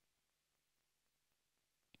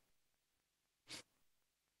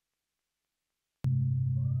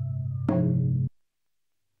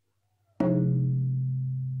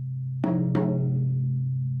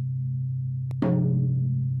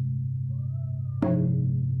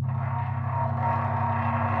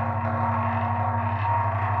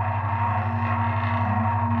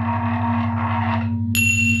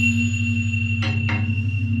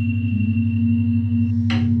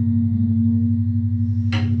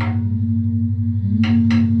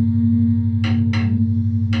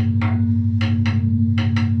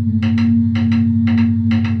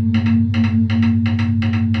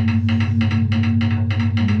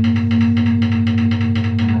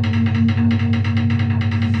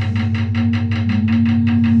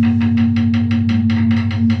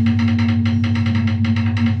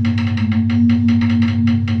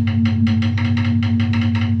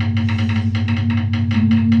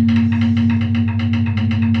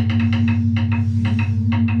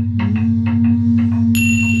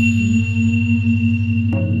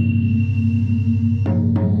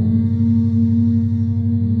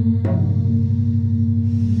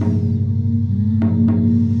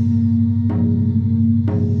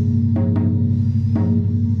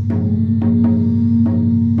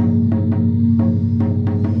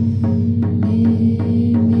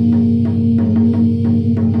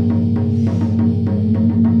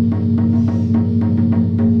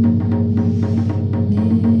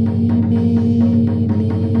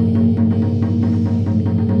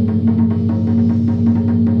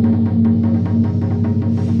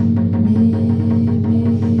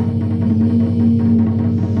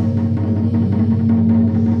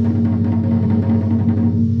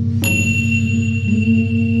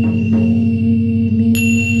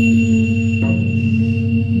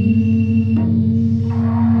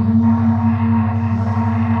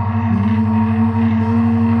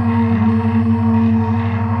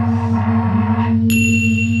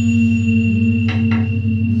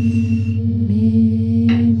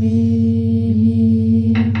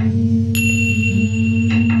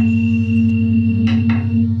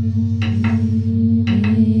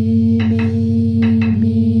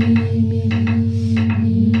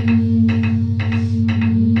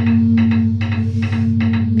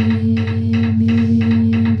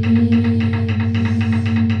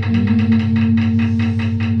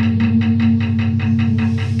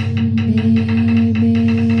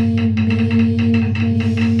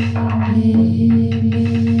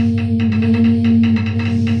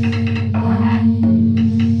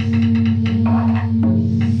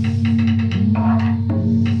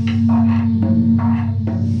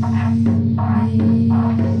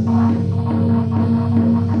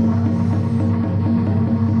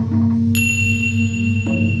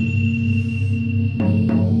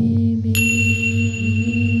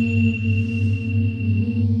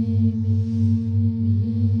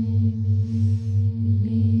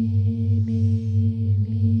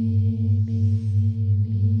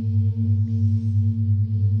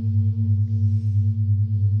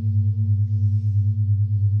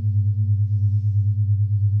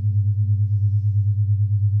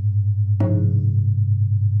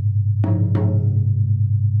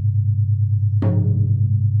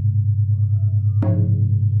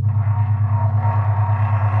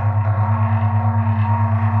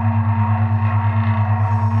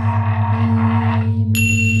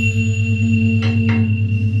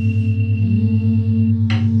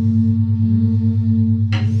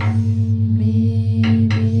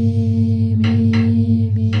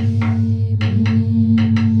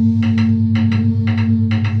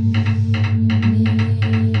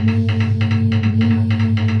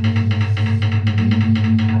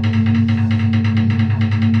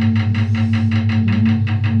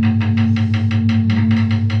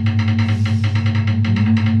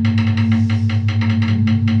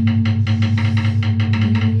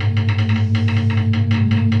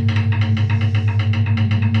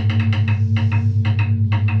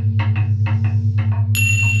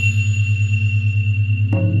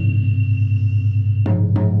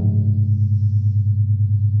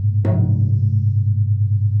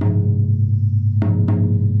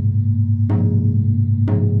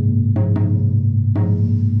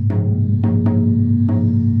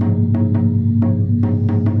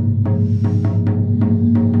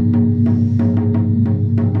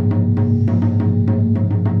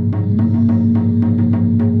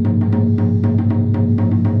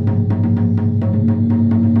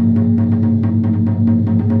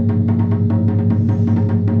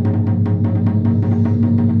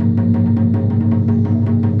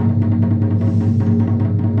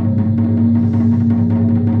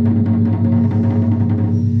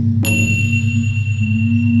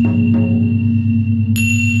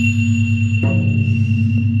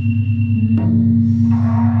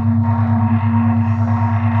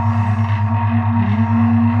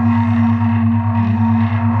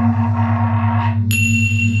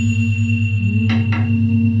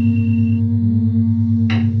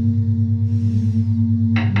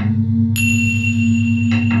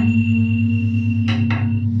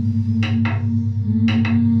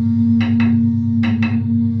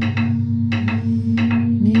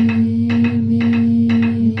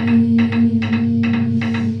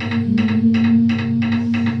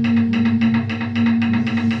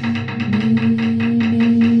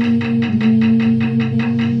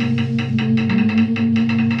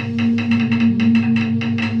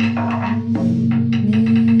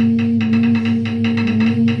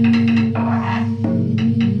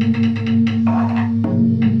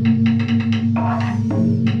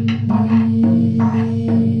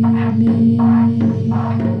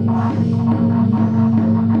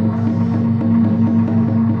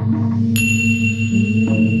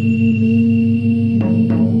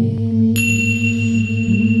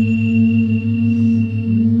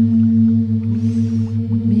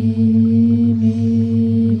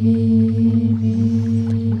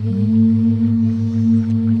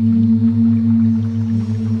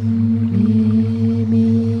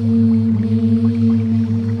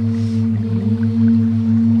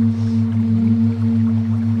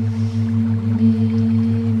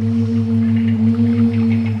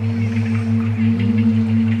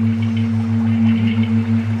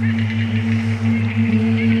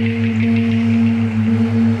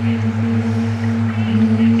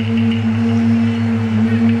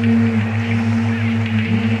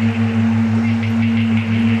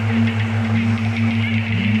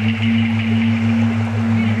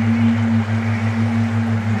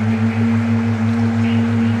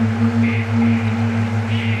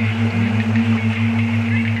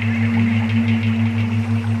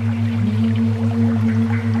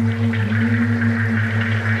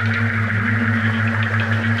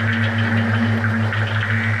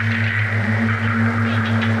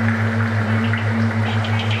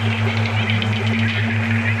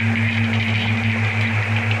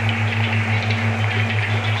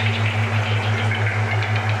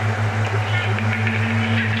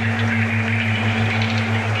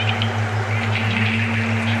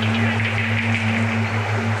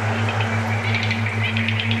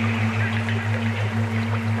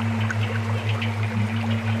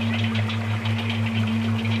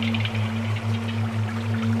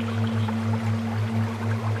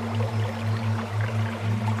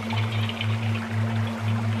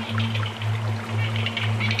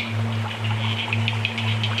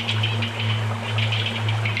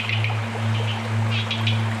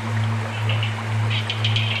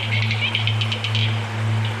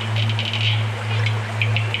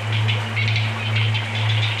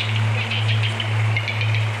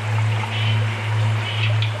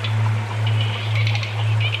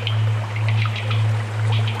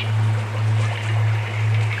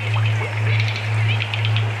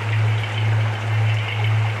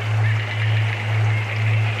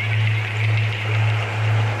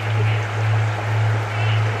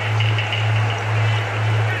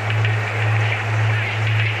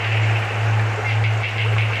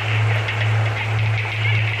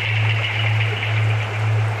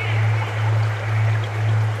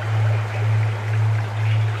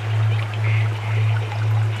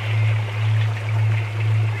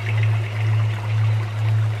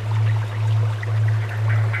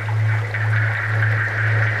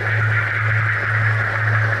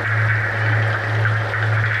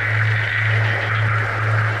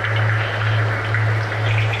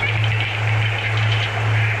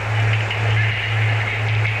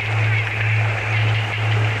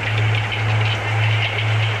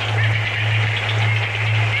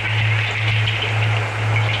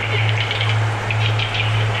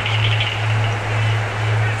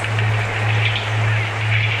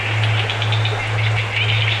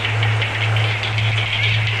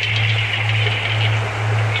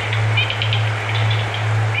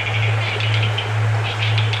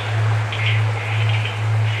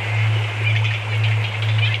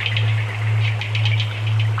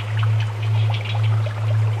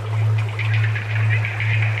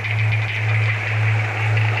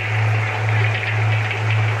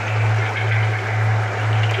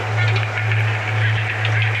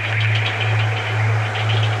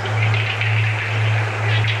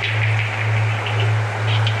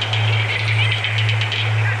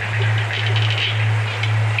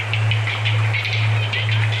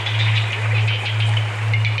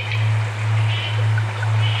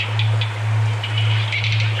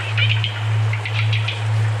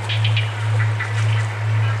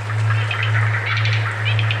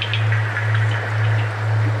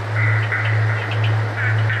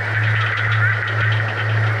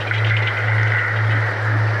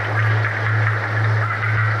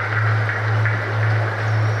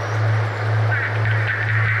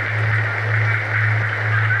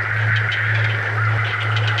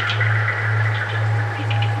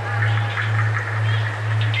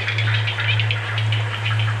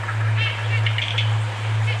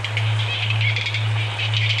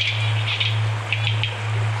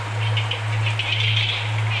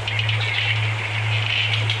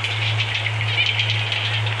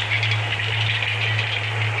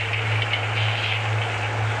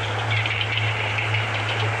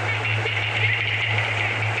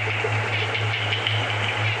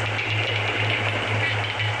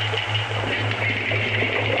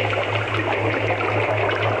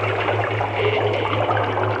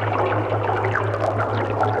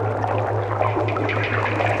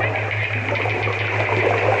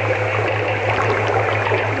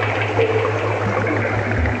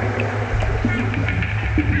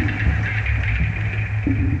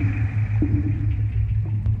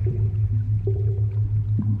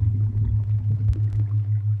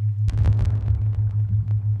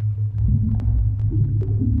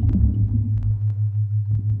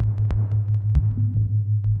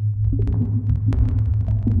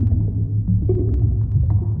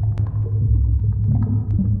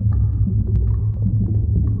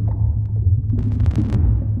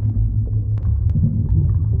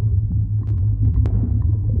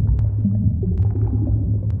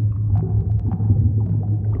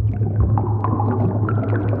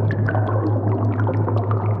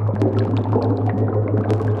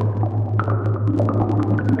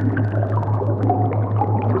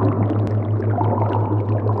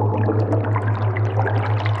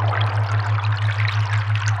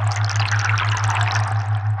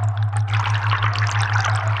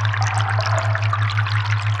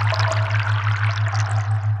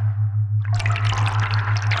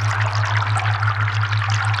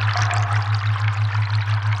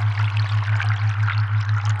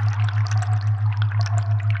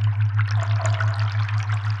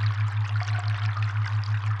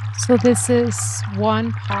 So this is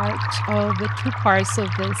one part of the two parts of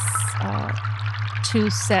this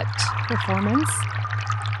two-set performance.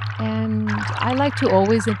 And I like to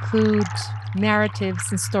always include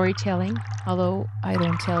narratives and storytelling, although I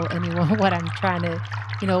don't tell anyone what I'm trying to,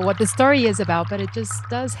 what the story is about, but it just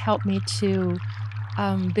does help me to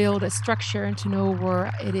build a structure and to know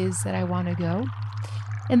where it is that I want to go.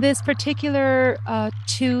 And this particular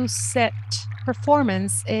two-set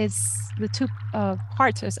performance is the two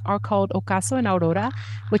parts are called Ocaso and Aurora,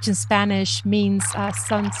 which in Spanish means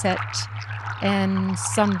sunset and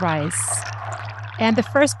sunrise. And the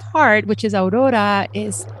first part, which is Aurora,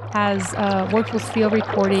 has worked with field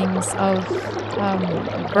recordings of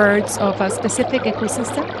birds of a specific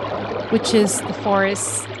ecosystem, which is the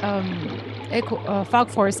forest, fog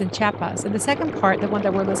forest in Chiapas. And the second part, the one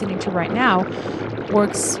that we're listening to right now,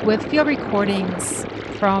 works with field recordings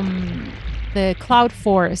from the cloud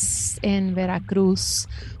forests in Veracruz.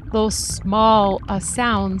 Those small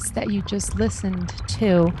sounds that you just listened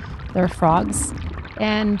to, they're frogs.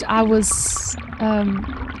 And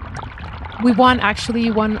we won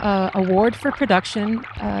an award for production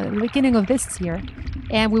at the beginning of this year.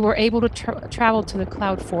 And we were able to travel to the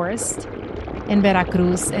cloud forest in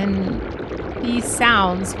Veracruz. And these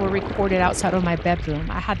sounds were recorded outside of my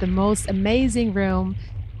bedroom. I had the most amazing room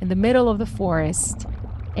in the middle of the forest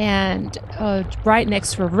and right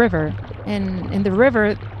next to a river. And in the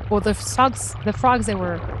river, the frogs, they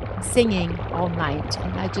were singing all night.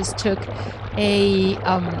 And I just took a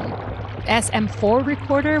SM4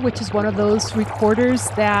 recorder, which is one of those recorders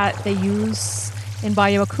that they use in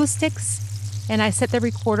bioacoustics. And I set the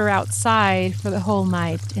recorder outside for the whole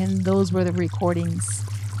night. And those were the recordings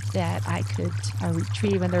that I could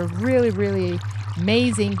retrieve. And they're really, really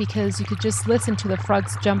amazing because you could just listen to the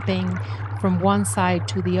frogs jumping from one side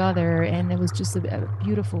to the other. And it was just a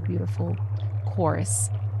beautiful, beautiful chorus.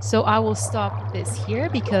 So I will stop this here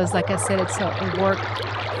because, like I said, it's a work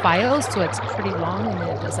file, so it's pretty long and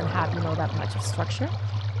it doesn't have, that much of structure.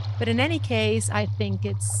 But in any case, I think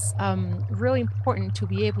it's really important to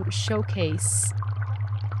be able to showcase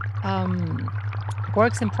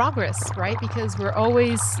works in progress, right? Because we're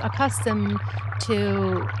always accustomed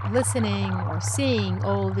to listening or seeing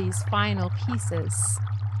all these final pieces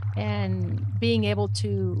and being able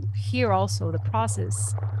to hear also the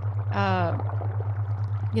process.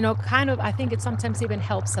 I think it sometimes even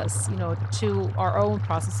helps us, to our own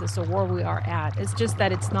processes or where we are at. It's just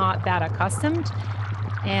that it's not that accustomed.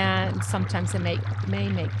 And sometimes it may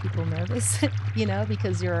make people nervous,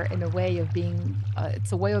 because you're in a way of being,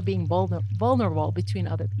 it's a way of being vulnerable between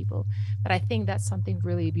other people. But I think that's something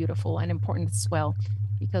really beautiful and important as well,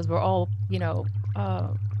 because we're all,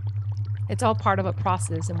 it's all part of a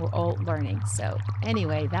process and we're all learning. So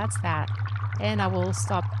anyway, that's that. And I will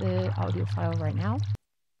stop the audio file right now.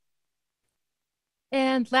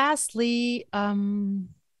 And lastly, I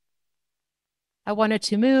wanted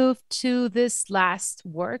to move to this last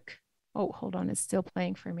work. Oh, hold on, it's still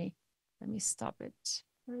playing for me. Let me stop it.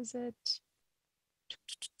 Where is it?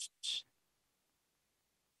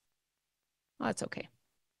 Oh, it's okay.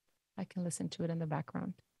 I can listen to it in the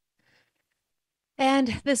background.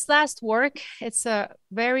 And this last work, it's a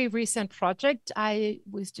very recent project. I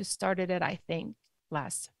was just started it, I think,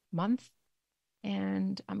 last month.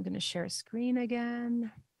 And I'm going to share screen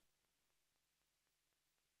again.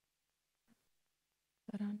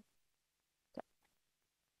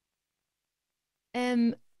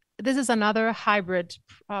 And this is another hybrid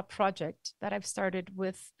project that I've started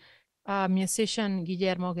with musician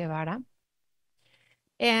Guillermo Guevara.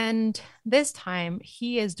 And this time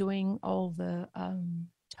he is doing all the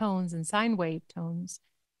tones and sine wave tones.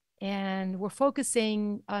 And we're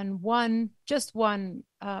focusing on just one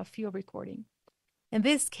field recording. In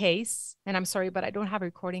this case, and I'm sorry, but I don't have a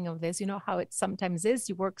recording of this. You know how it sometimes is.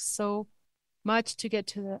 You work so much to get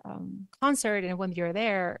to the concert, and when you're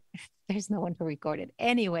there, there's no one to record it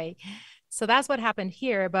anyway. So that's what happened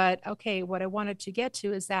here. But okay, what I wanted to get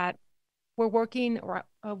to is that we're working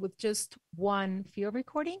with just one field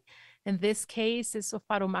recording. In this case, it's of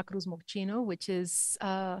Macruz Mochino, which is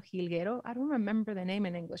Jilguero. I don't remember the name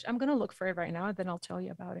in English. I'm going to look for it right now, and then I'll tell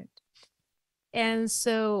you about it. And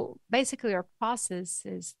so basically our process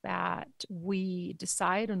is that we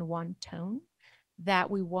decide on one tone that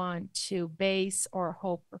we want to base our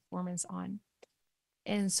whole performance on.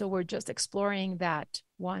 And so we're just exploring that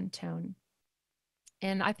one tone.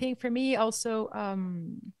 And I think for me also,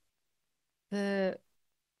 the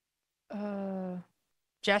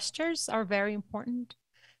gestures are very important.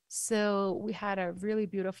 So we had a really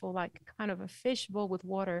beautiful, like kind of a fishbowl with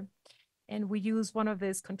water. And we use one of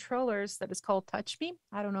these controllers that is called Touch Me.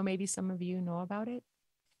 I don't know, maybe some of you know about it.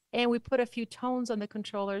 And we put a few tones on the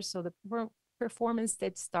controller. So the performance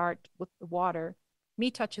did start with the water,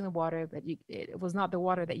 me touching the water, but it was not the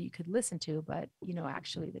water that you could listen to, but,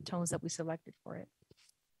 actually the tones that we selected for it.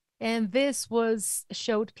 And this was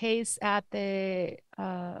showcased at the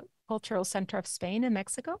Cultural Center of Spain in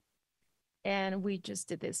Mexico. And we just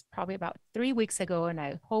did this probably about 3 weeks ago. And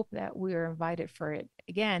I hope that we are invited for it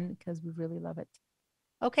again because we really love it.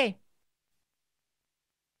 Okay.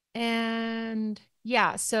 And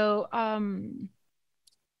yeah, so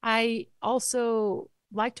I also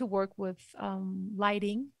like to work with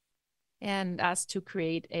lighting and as to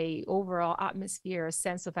create a overall atmosphere, a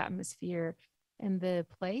sense of atmosphere in the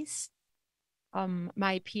place.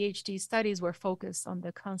 My PhD studies were focused on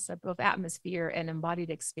the concept of atmosphere and embodied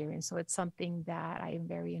experience. So it's something that I am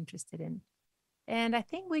very interested in. And I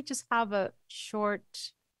think we just have a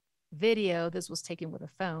short video. This was taken with a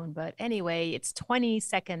phone, but anyway, it's 20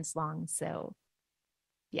 seconds long. So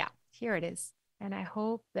yeah, here it is. And I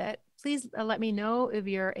hope that please let me know if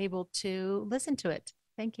you're able to listen to it.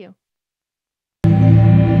 Thank you.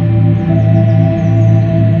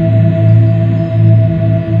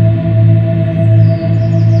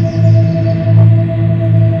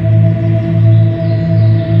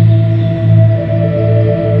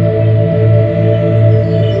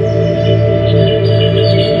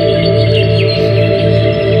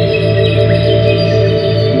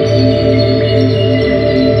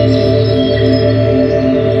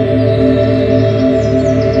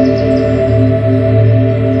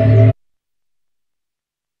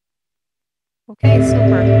 Okay,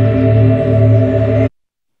 super.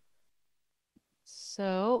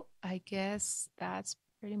 So I guess that's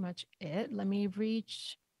pretty much it. Let me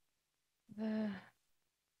reach the...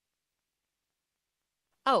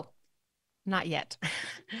 Oh, not yet.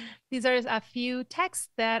 These are a few texts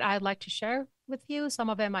that I'd like to share with you. Some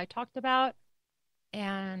of them I talked about.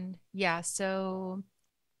 And yeah, so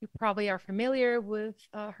you probably are familiar with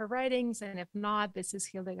her writings. And if not, this is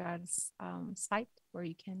Hildegard's site where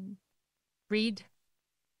you can read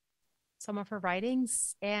some of her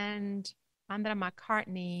writings. And Andra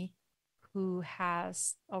McCartney, who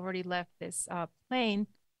has already left this plane,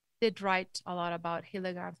 did write a lot about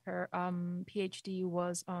Hildegard. Her PhD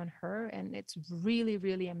was on her, and it's really,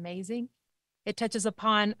 really amazing. It touches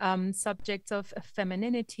upon subjects of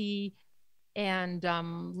femininity and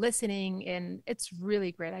listening, and it's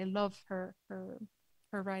really great. I love her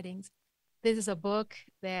writings. This is a book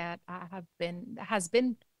that has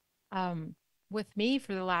been with me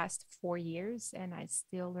for the last 4 years, and I'm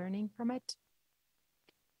still learning from it.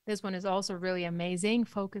 This one is also really amazing,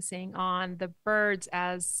 focusing on the birds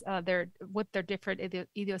as their different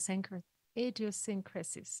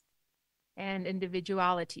idiosyncrasies and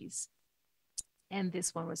individualities. And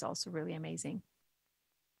this one was also really amazing.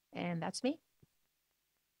 And that's me.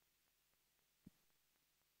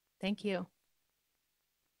 Thank you.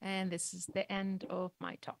 And this is the end of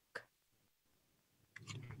my talk.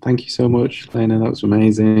 Thank you so much, Lena. That was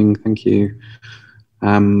amazing. Thank you.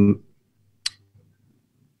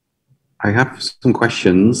 I have some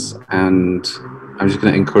questions, and I'm just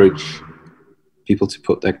going to encourage people to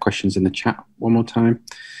put their questions in the chat one more time.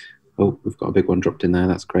 Oh, we've got a big one dropped in there.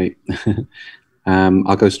 That's great.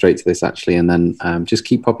 I'll go straight to this, actually, and then just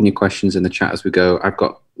keep popping your questions in the chat as we go. I've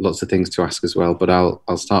got lots of things to ask as well, but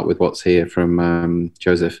I'll start with what's here from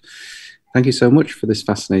Joseph. Thank you so much for this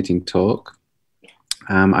fascinating talk.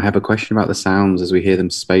 I have a question about the sounds as we hear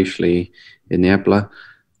them spatially in Niebla.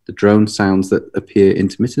 The drone sounds that appear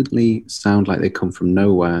intermittently sound like they come from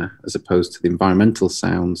nowhere, as opposed to the environmental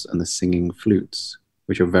sounds and the singing flutes,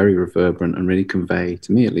 which are very reverberant and really convey,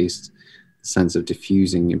 to me at least, the sense of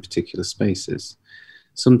diffusing in particular spaces.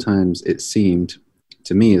 Sometimes it seemed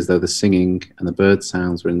to me as though the singing and the bird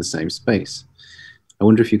sounds were in the same space. I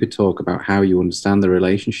wonder if you could talk about how you understand the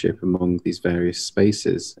relationship among these various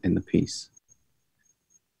spaces in the piece.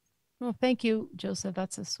 Well, thank you, Joseph.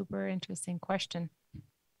 That's a super interesting question.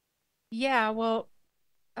 Yeah, well,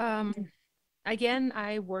 again,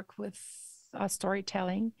 I work with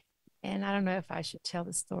storytelling, and I don't know if I should tell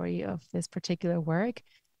the story of this particular work.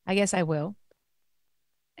 I guess I will.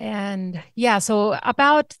 And yeah, so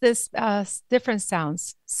about this different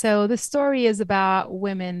sounds. So the story is about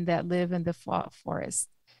women that live in the forest.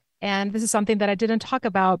 And this is something that I didn't talk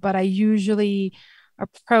about, but I usually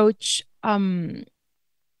approach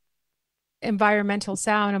environmental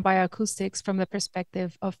sound and bioacoustics from the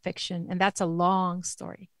perspective of fiction. And that's a long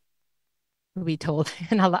story, will be told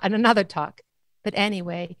in another talk. But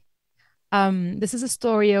anyway, this is a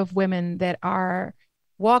story of women that are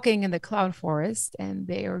walking in the cloud forest, and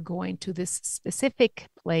they are going to this specific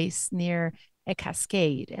place near a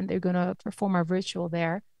cascade, and they're going to perform a ritual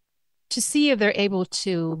there. to see if they're able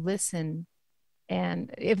to listen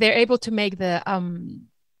and if they're able to make the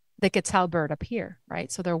Quetzal bird appear,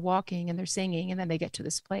 right? So they're walking and they're singing, and then they get to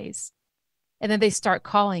this place, and then they start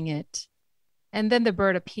calling it, and then the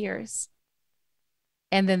bird appears,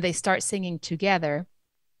 and then they start singing together,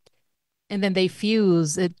 and then they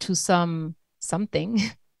fuse it to something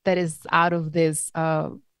that is out of this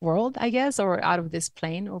world, I guess, or out of this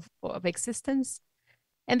plane of existence,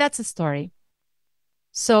 and that's a story.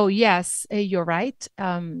 So yes, you're right.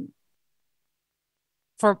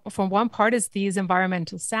 For one part is these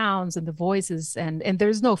environmental sounds and the voices, and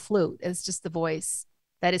there's no flute, it's just the voice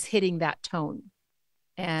that is hitting that tone.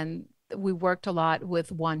 And we worked a lot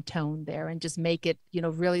with one tone there and just make it,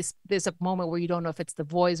 really, there's a moment where you don't know if it's the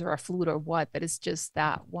voice or a flute or what, but it's just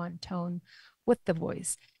that one tone with the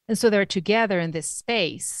voice. And so they're together in this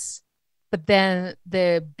space, but then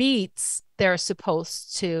the beats, they're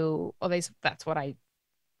supposed to, that's what I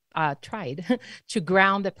tried to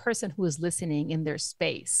ground the person who is listening in their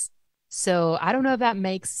space. So I don't know if that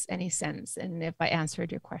makes any sense and if I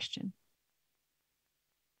answered your question.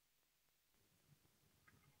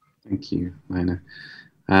 Thank you, Lena.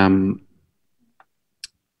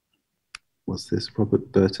 What's this?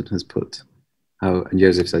 Robert Burton has put, oh, and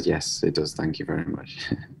Joseph said, yes, it does. Thank you very much.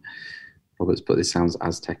 Robert's put, this sounds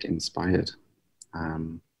Aztec inspired,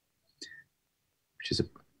 which is a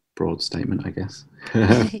broad statement, I guess.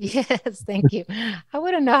 Yes, thank you. I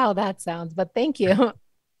wouldn't know how that sounds, but thank you.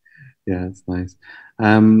 Yeah, it's nice.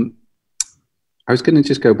 I was going to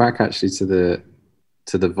just go back actually to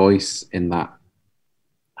the voice in that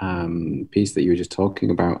piece that you were just talking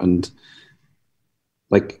about, and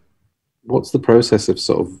like, what's the process of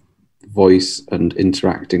sort of voice and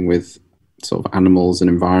interacting with sort of animals and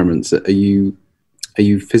environments? Are you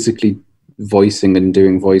physically voicing and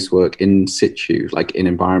doing voice work in situ, like in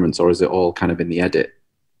environments, or is it all kind of in the edit?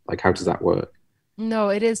 Like, how does that work? No,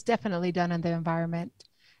 it is definitely done in the environment.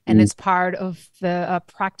 And it's part of the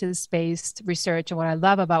practice-based research. And what I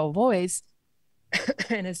love about voice,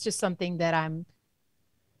 and it's just something that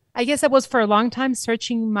I guess I was for a long time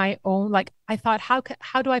searching my own, like I thought,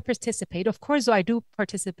 how do I participate? Of course, I do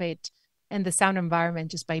participate in the sound environment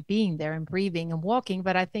just by being there and breathing and walking.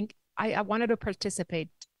 But I think I wanted to participate.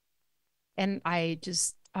 And I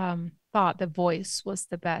just thought the voice was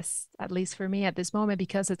the best, at least for me at this moment,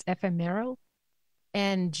 because it's ephemeral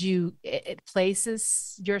and it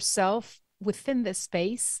places yourself within the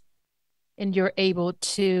space, and you're able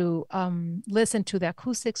to listen to the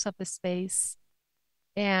acoustics of the space.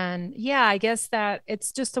 And yeah, I guess that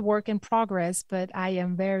it's just a work in progress, but I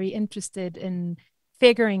am very interested in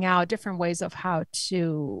figuring out different ways of how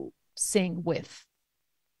to sing with,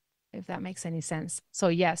 if that makes any sense. So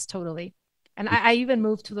yes, totally. And I even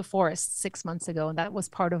moved to the forest 6 months ago, and that was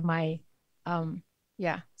part of my,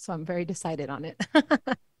 so I'm very decided on it.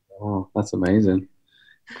 Oh, that's amazing.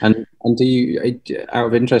 And do you, out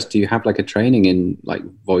of interest, do you have like a training in like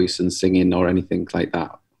voice and singing or anything like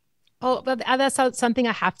that? Oh, but that's something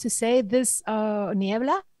I have to say. This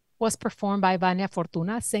Niebla was performed by Vania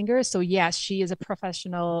Fortuna, singer. So yes, she is a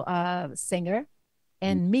professional singer.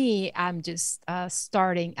 And me, I'm just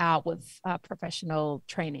starting out with professional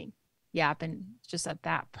training. Yeah, I've been just at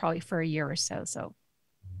that probably for a year or so. So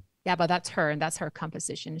yeah, but that's her, and that's her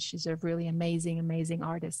composition. She's a really amazing, amazing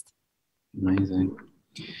artist. Amazing.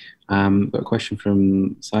 Got a question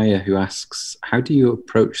from Saya, who asks, how do you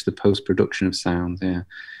approach the post-production of sounds? Yeah.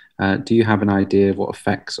 Do you have an idea of what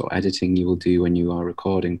effects or editing you will do when you are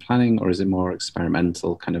recording, planning, or is it more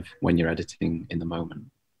experimental, kind of when you're editing in the moment?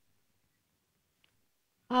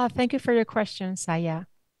 Thank you for your question, Saya.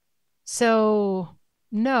 So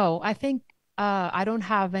no, I think I don't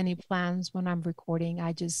have any plans when I'm recording.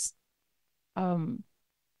 I just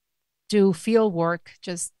do field work.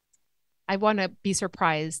 Just I want to be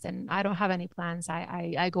surprised, and I don't have any plans.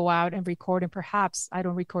 I go out and record, and perhaps I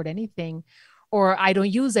don't record anything, or I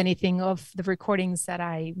don't use anything of the recordings that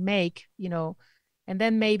I make, and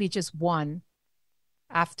then maybe just one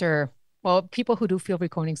after. Well, people who do field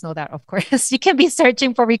recordings know that, of course. You can be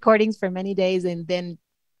searching for recordings for many days, and then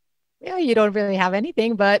you don't really have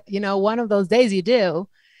anything, but one of those days you do.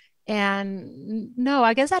 And no,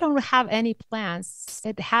 I guess I don't have any plans.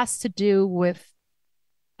 It has to do with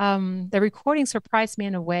the recording surprised me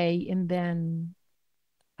in a way, and then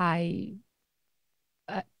I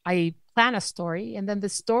plan a story, and then the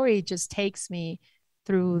story just takes me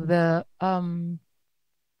through the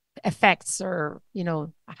effects, or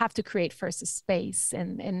I have to create first a space,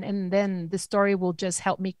 and then the story will just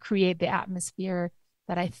help me create the atmosphere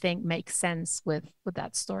that I think makes sense with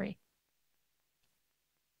that story.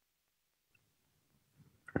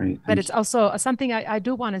 Great. But it's also something I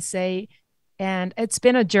do want to say. And it's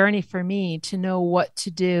been a journey for me to know what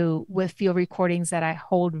to do with field recordings that I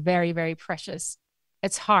hold very, very precious.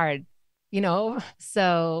 It's hard, you know?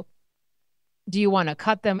 So do you want to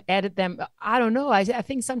cut them, edit them? I don't know. I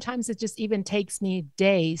think sometimes it just even takes me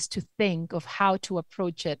days to think of how to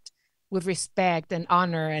approach it with respect and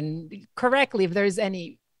honor and correctly, if there's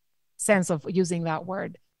any sense of using that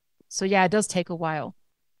word. So yeah, it does take a while.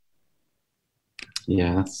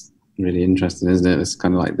 Yeah, that's really interesting, isn't it? It's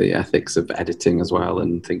kind of like the ethics of editing as well,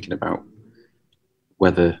 and thinking about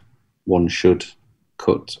whether one should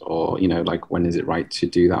cut, or, you know, like when is it right to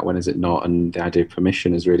do that, when is it not? And the idea of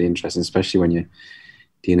permission is really interesting, especially when you're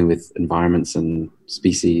dealing with environments and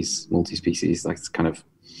species, multi-species. Like, it's kind of,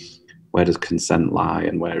 where does consent lie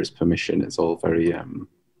and where is permission? It's all very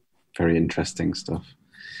very interesting stuff.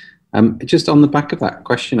 Just on the back of that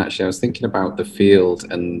question, actually, I was thinking about the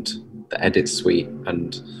field and the edit suite,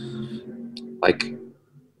 and like,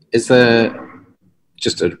 is there,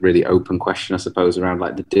 just a really open question, I suppose, around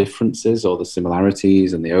like the differences or the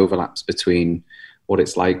similarities and the overlaps between what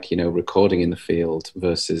it's like, you know, recording in the field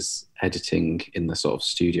versus editing in the sort of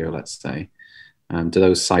studio, let's say. Do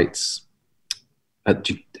those sites,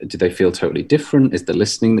 do they feel totally different? Is the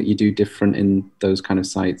listening that you do different in those kind of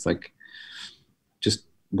sites? Like, just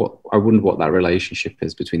what, I wonder what that relationship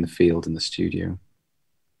is between the field and the studio.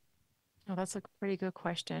 Oh, that's a pretty good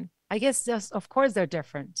question. I guess just, of course, they're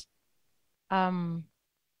different. Um,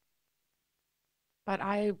 but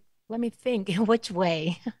let me think in which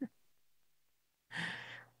way.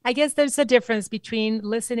 I guess there's a difference between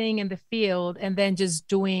listening in the field and then just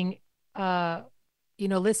doing,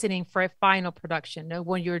 listening for a final production.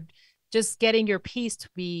 When you're just getting your piece to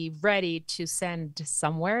be ready to send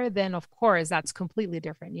somewhere, then of course that's completely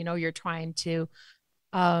different. You're trying to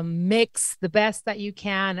mix the best that you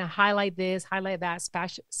can, highlight this, highlight that,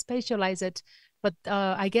 spatialize it. But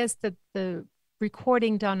I guess that the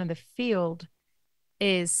recording done in the field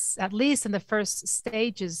is, at least in the first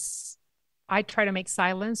stages, I try to make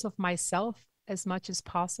silence of myself as much as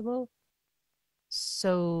possible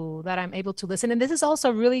so that I'm able to listen. And this is also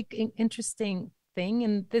a really interesting thing.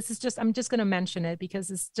 And this is just, I'm just going to mention it because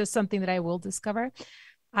it's just something that I will discover.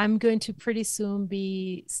 I'm going to pretty soon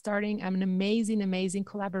be starting an amazing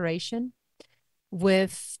collaboration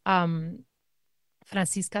with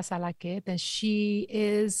Francisca Salaquet, and she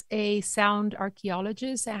is a sound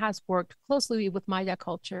archaeologist and has worked closely with Maya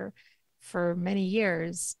culture for many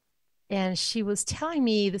years. And she was telling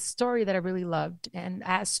me the story that I really loved. And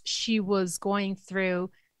as she was going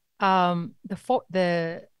through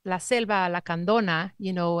the La Selva Lacandona,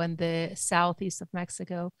 in the southeast of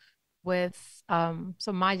Mexico with some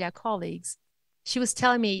Maya colleagues, she was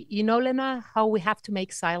telling me, Lena, how we have to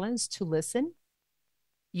make silence to listen,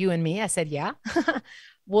 you and me. I said, yeah.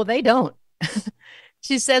 Well, they don't.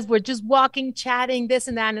 She says, we're just walking, chatting, this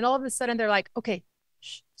and that. And all of a sudden they're like, okay,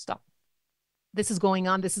 shh, stop. This is going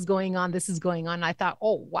on. This is going on. This is going on. I thought,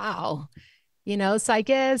 oh, wow. So I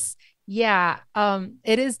guess, yeah,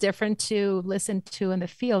 it is different to listen to in the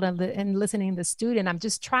field and listening in the studio. And I'm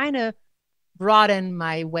just trying to broaden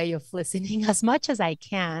my way of listening as much as I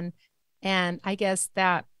can. And I guess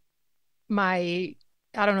that I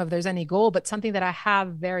don't know if there's any goal, but something that I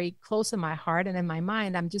have very close in my heart and in my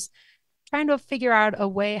mind, I'm just trying to figure out a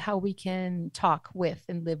way how we can talk with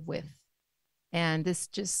and live with. And this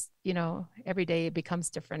just, every day it becomes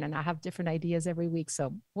different, and I have different ideas every week.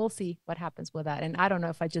 So we'll see what happens with that. And I don't know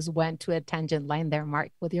if I just went to a tangent line there,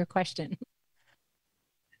 Mark, with your question.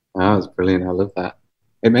 Oh, that's brilliant. I love that.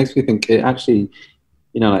 It makes me think, it actually,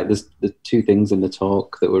 like, there's the two things in the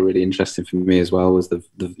talk that were really interesting for me as well, was the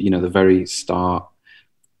very start,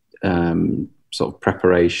 sort of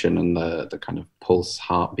preparation, and the kind of pulse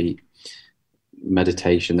heartbeat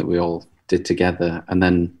meditation that we all did together. And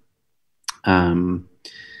then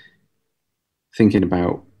thinking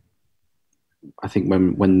about, I think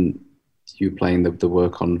when you were playing the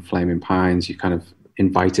work on Flaming Pines, you kind of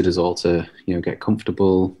invited us all to, get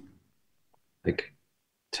comfortable, like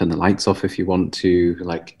turn the lights off if you want to,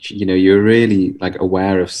 like, you're really like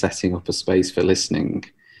aware of setting up a space for listening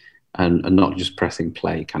and not just pressing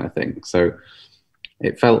play kind of thing. So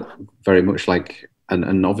it felt very much like,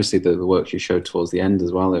 and obviously the work you showed towards the end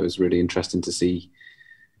as well, it was really interesting to see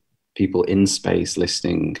people in space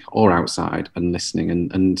listening or outside and listening.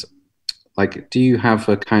 And like, do you have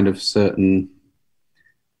a kind of certain,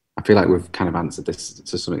 I feel like we've kind of answered this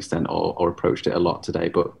to some extent or approached it a lot today,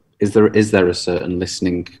 but is there a certain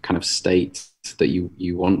listening kind of state that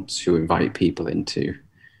you want to invite people into?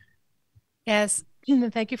 Yes.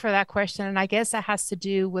 Thank you for that question. And I guess that has to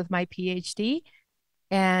do with my PhD.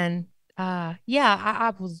 And Yeah,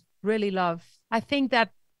 I was really love. I think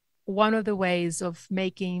that one of the ways of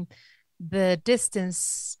making the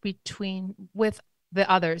distance between with the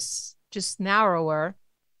others just narrower,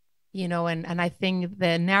 and I think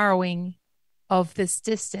the narrowing of this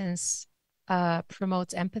distance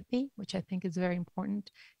promotes empathy, which I think is very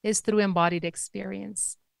important, is through embodied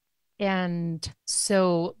experience. And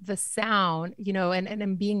so the sound,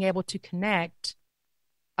 and being able to connect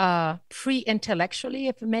pre-intellectually,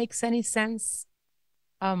 if it makes any sense.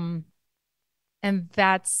 Um, and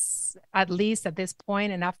that's at least at this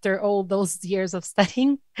point, and after all those years of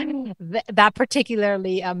studying that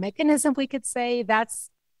particularly mechanism, we could say that's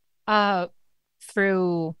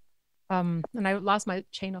through and I lost my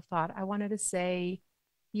chain of thought. I wanted to say,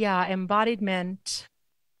 yeah, embodiment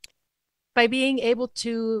by being able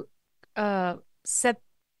to set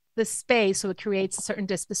the space so it creates a certain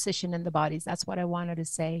disposition in the bodies. That's what I wanted to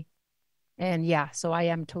say. And yeah, so I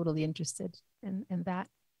am totally interested in that.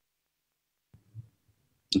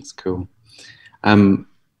 That's cool. There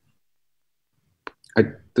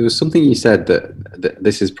was something you said that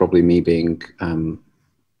this is probably me being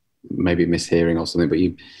maybe mishearing or something, but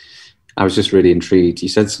I was just really intrigued. You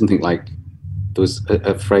said something like there was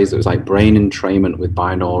a phrase that was like brain entrainment with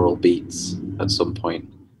binaural beats at some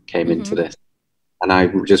point came into this. And I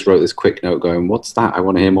just wrote this quick note going, what's that? I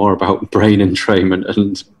want to hear more about brain entrainment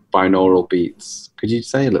and binaural beats. Could you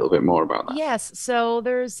say a little bit more about that? Yes. So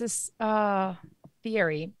there's this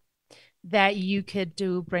theory that you could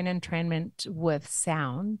do brain entrainment with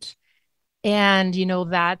sound. And,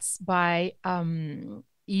 that's by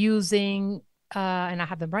using, and I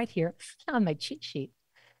have them right here on my cheat sheet,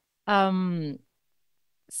 sounds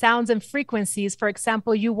and frequencies. For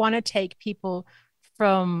example, you want to take people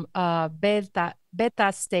from beta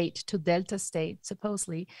state to delta state,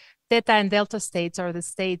 supposedly. Theta and delta states are the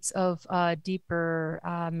states of deeper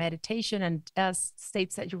meditation and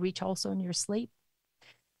states that you reach also in your sleep.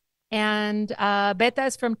 And beta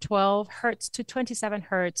is from 12 hertz to 27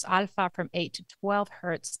 hertz, alpha from 8 to 12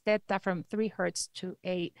 hertz, theta from 3 hertz to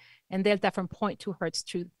 8, and delta from 0.2 hertz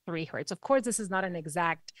to 3 hertz. Of course, this is not an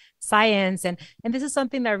exact science, and this is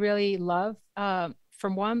something that I really love.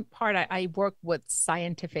 From one part, I work with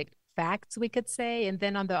scientific facts, we could say, and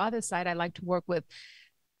then on the other side, I like to work with,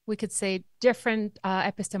 we could say, different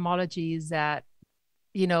epistemologies that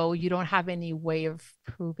you don't have any way of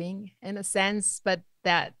proving in a sense, but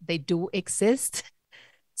that they do exist.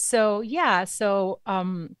 So yeah,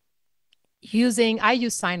 I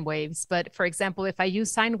use sine waves, but for example, if I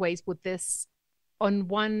use sine waves with this on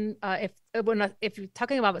one, if you're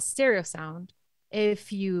talking about a stereo sound,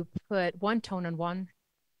 if you put one tone on one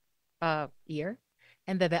ear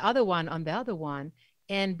and then the other one on the other one,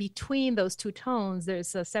 and between those two tones,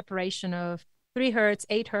 there's a separation of 3 hertz,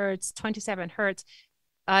 8 hertz, 27 hertz,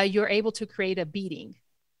 you're able to create a beating.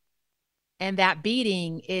 And that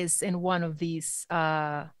beating is in one of these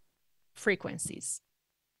frequencies.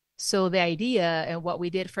 So the idea and what we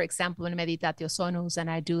did, for example, in Meditatio Sonus, and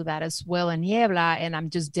I do that as well in Niebla, and I'm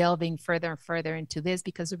just delving further and further into this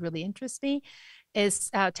because it really interests me,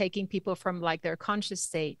 is taking people from like their conscious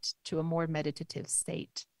state to a more meditative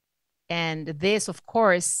state. And this, of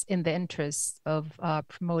course, in the interest of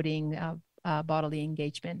promoting bodily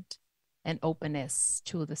engagement and openness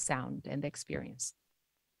to the sound and the experience.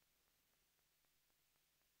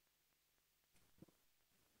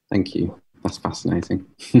 Thank you. That's fascinating.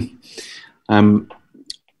 Can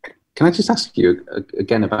I just ask you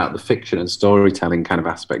again about the fiction and storytelling kind of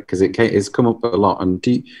aspect? Because it's come up a lot. And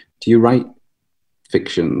do you write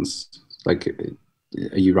fictions? Like,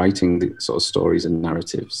 are you writing the sort of stories and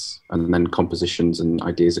narratives, and then compositions and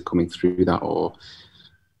ideas are coming through that, or?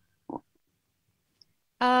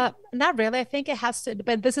 Not really. I think it has to,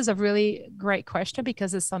 but this is a really great question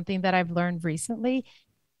because it's something that I've learned recently.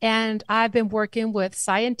 And I've been working with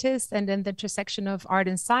scientists and in the intersection of art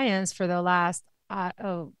and science for the last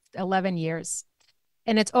 11 years.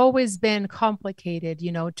 And it's always been complicated,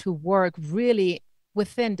 to work really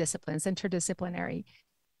within disciplines, interdisciplinary.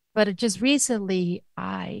 But just recently,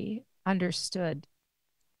 I understood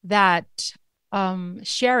that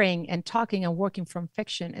sharing and talking and working from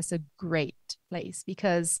fiction is a great place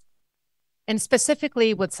because, and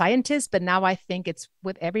specifically with scientists, but now I think it's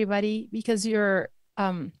with everybody because you're,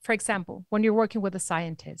 for example, when you're working with a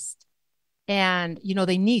scientist and,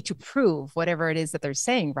 they need to prove whatever it is that they're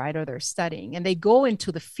saying, right? Or they're studying and they go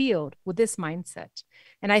into the field with this mindset.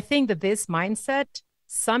 And I think that this mindset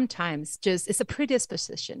sometimes just is a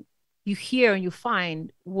predisposition. You hear and you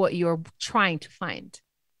find what you're trying to find.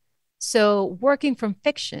 So working from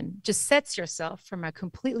fiction just sets yourself from a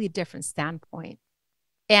completely different standpoint.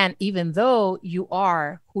 And even though you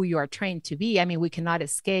are who you are trained to be, I mean, we cannot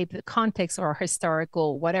escape the context or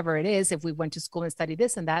historical, whatever it is, if we went to school and studied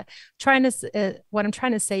this and that. What I'm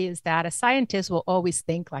trying to say is that a scientist will always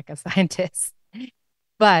think like a scientist.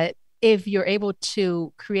 But if you're able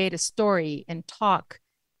to create a story and talk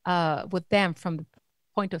with them from the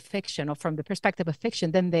point of fiction or from the perspective of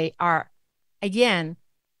fiction, then they are, again,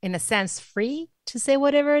 in a sense, free to say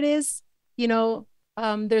whatever it is.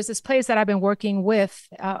 There's this place that I've been working with,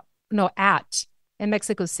 at in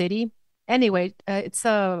Mexico City. Anyway, it's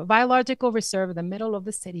a biological reserve in the middle of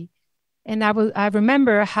the city. And I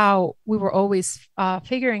remember how we were always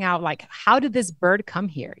figuring out, like, how did this bird come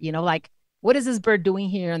here? Like, what is this bird doing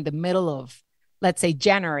here in the middle of, let's say,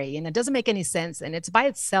 January? And it doesn't make any sense. And it's by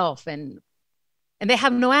itself. And they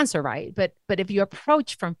have no answer, right? But if you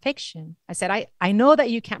approach from fiction, I said, I know that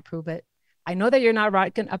you can't prove it. I know that you're not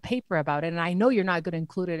writing a paper about it, and I know you're not going to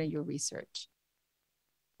include it in your research.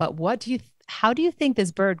 But how do you think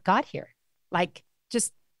this bird got here? Like,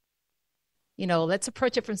 just, let's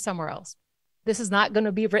approach it from somewhere else. This is not going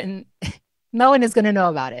to be written. No one is going to know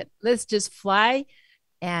about it. Let's just fly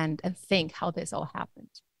and think how this all happened.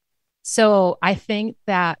 So I think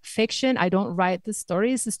that fiction, I don't write the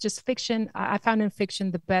stories. It's just fiction. I found in fiction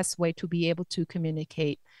the best way to be able to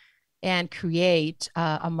communicate and create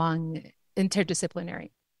among interdisciplinarily.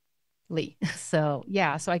 So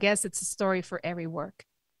I guess it's a story for every work,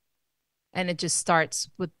 and it just starts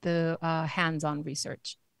with the hands-on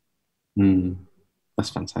research. That's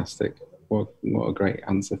fantastic. What a great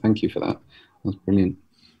answer. Thank you for that. That's brilliant.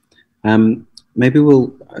 Maybe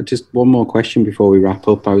we'll just one more question before we wrap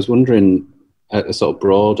up. I was wondering, a sort of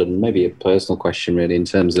broad and maybe a personal question, really, in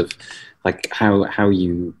terms of like how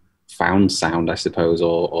you found sound, I suppose,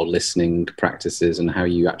 or listening practices, and how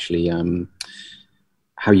you actually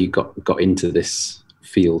how you got into this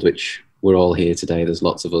field, which we're all here today. There's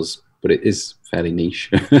lots of us, but it is fairly niche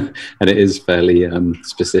and it is fairly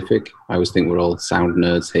specific. I always think we're all sound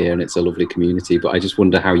nerds here, and it's a lovely community. But I just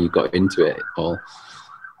wonder how you got into it all.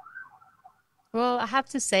 Well, I have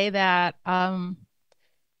to say that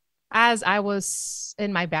as I was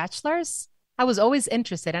in my bachelor's, I was always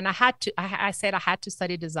interested, and I said I had to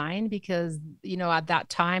study design because, at that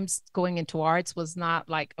time going into arts was not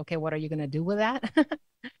like, okay, what are you going to do with that?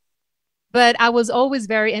 But I was always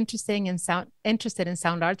very interested in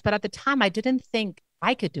sound arts. But at the time I didn't think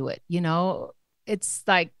I could do it. It's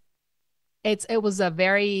like, it was a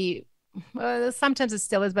very, sometimes it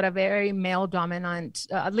still is, but a very male dominant,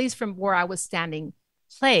 at least from where I was standing,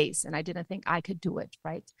 place. And I didn't think I could do it.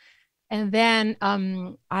 Right. And then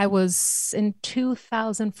I was in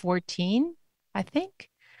 2014, I think,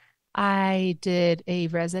 I did a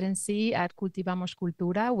residency at Cultivamos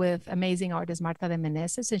Cultura with amazing artist Marta de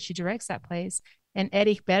Meneses, and she directs that place. And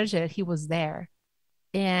Erich Berger, he was there.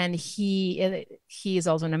 And he is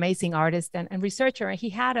also an amazing artist and researcher. And he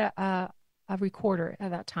had a recorder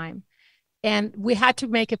at that time. And we had to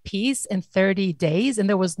make a piece in 30 days, and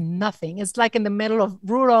there was nothing. It's like in the middle of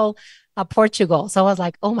rural Portugal. So I was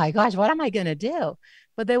like, oh my gosh, what am I going to do?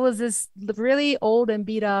 But there was this really old and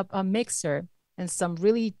beat up mixer and some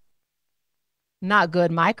really not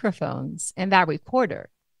good microphones and that recorder.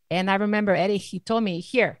 And I remember Eddie, he told me,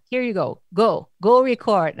 here you go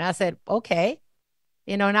record. And I said, okay.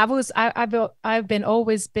 And I've been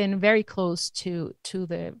always been very close to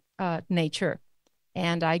the nature.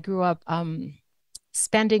 And I grew up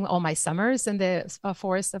spending all my summers in the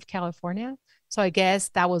forest of California. So I guess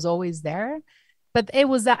that was always there. But it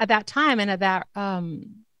was at that time and at that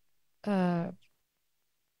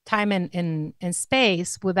time in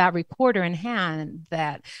space with that recorder in hand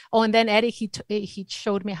and then Eddie, he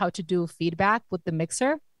showed me how to do feedback with the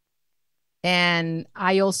mixer. And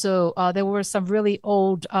I also, there were some really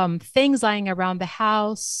old things lying around the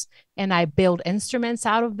house, and I built instruments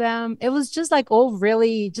out of them. It was just like all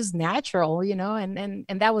really just natural, and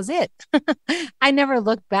that was it. I never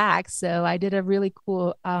looked back. So I did a really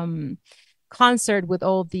cool concert with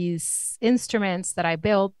all these instruments that I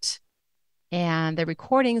built and the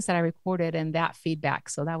recordings that I recorded and that feedback.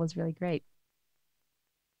 So that was really great.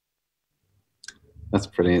 That's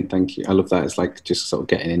brilliant. Thank you. I love that. It's like just sort of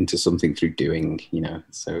getting into something through doing,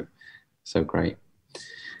 so great.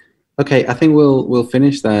 Okay, I think we'll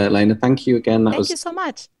finish there, Lena. Thank you again. Thank you so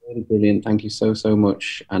much. Really brilliant. Thank you so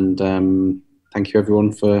much. And thank you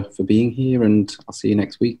everyone for being here, and I'll see you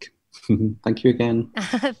next week. Thank you again.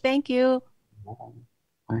 Thank you.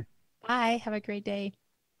 Bye. Bye. Have a great day.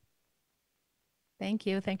 Thank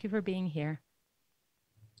you. Thank you for being here.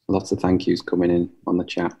 Lots of thank yous coming in on the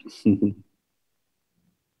chat.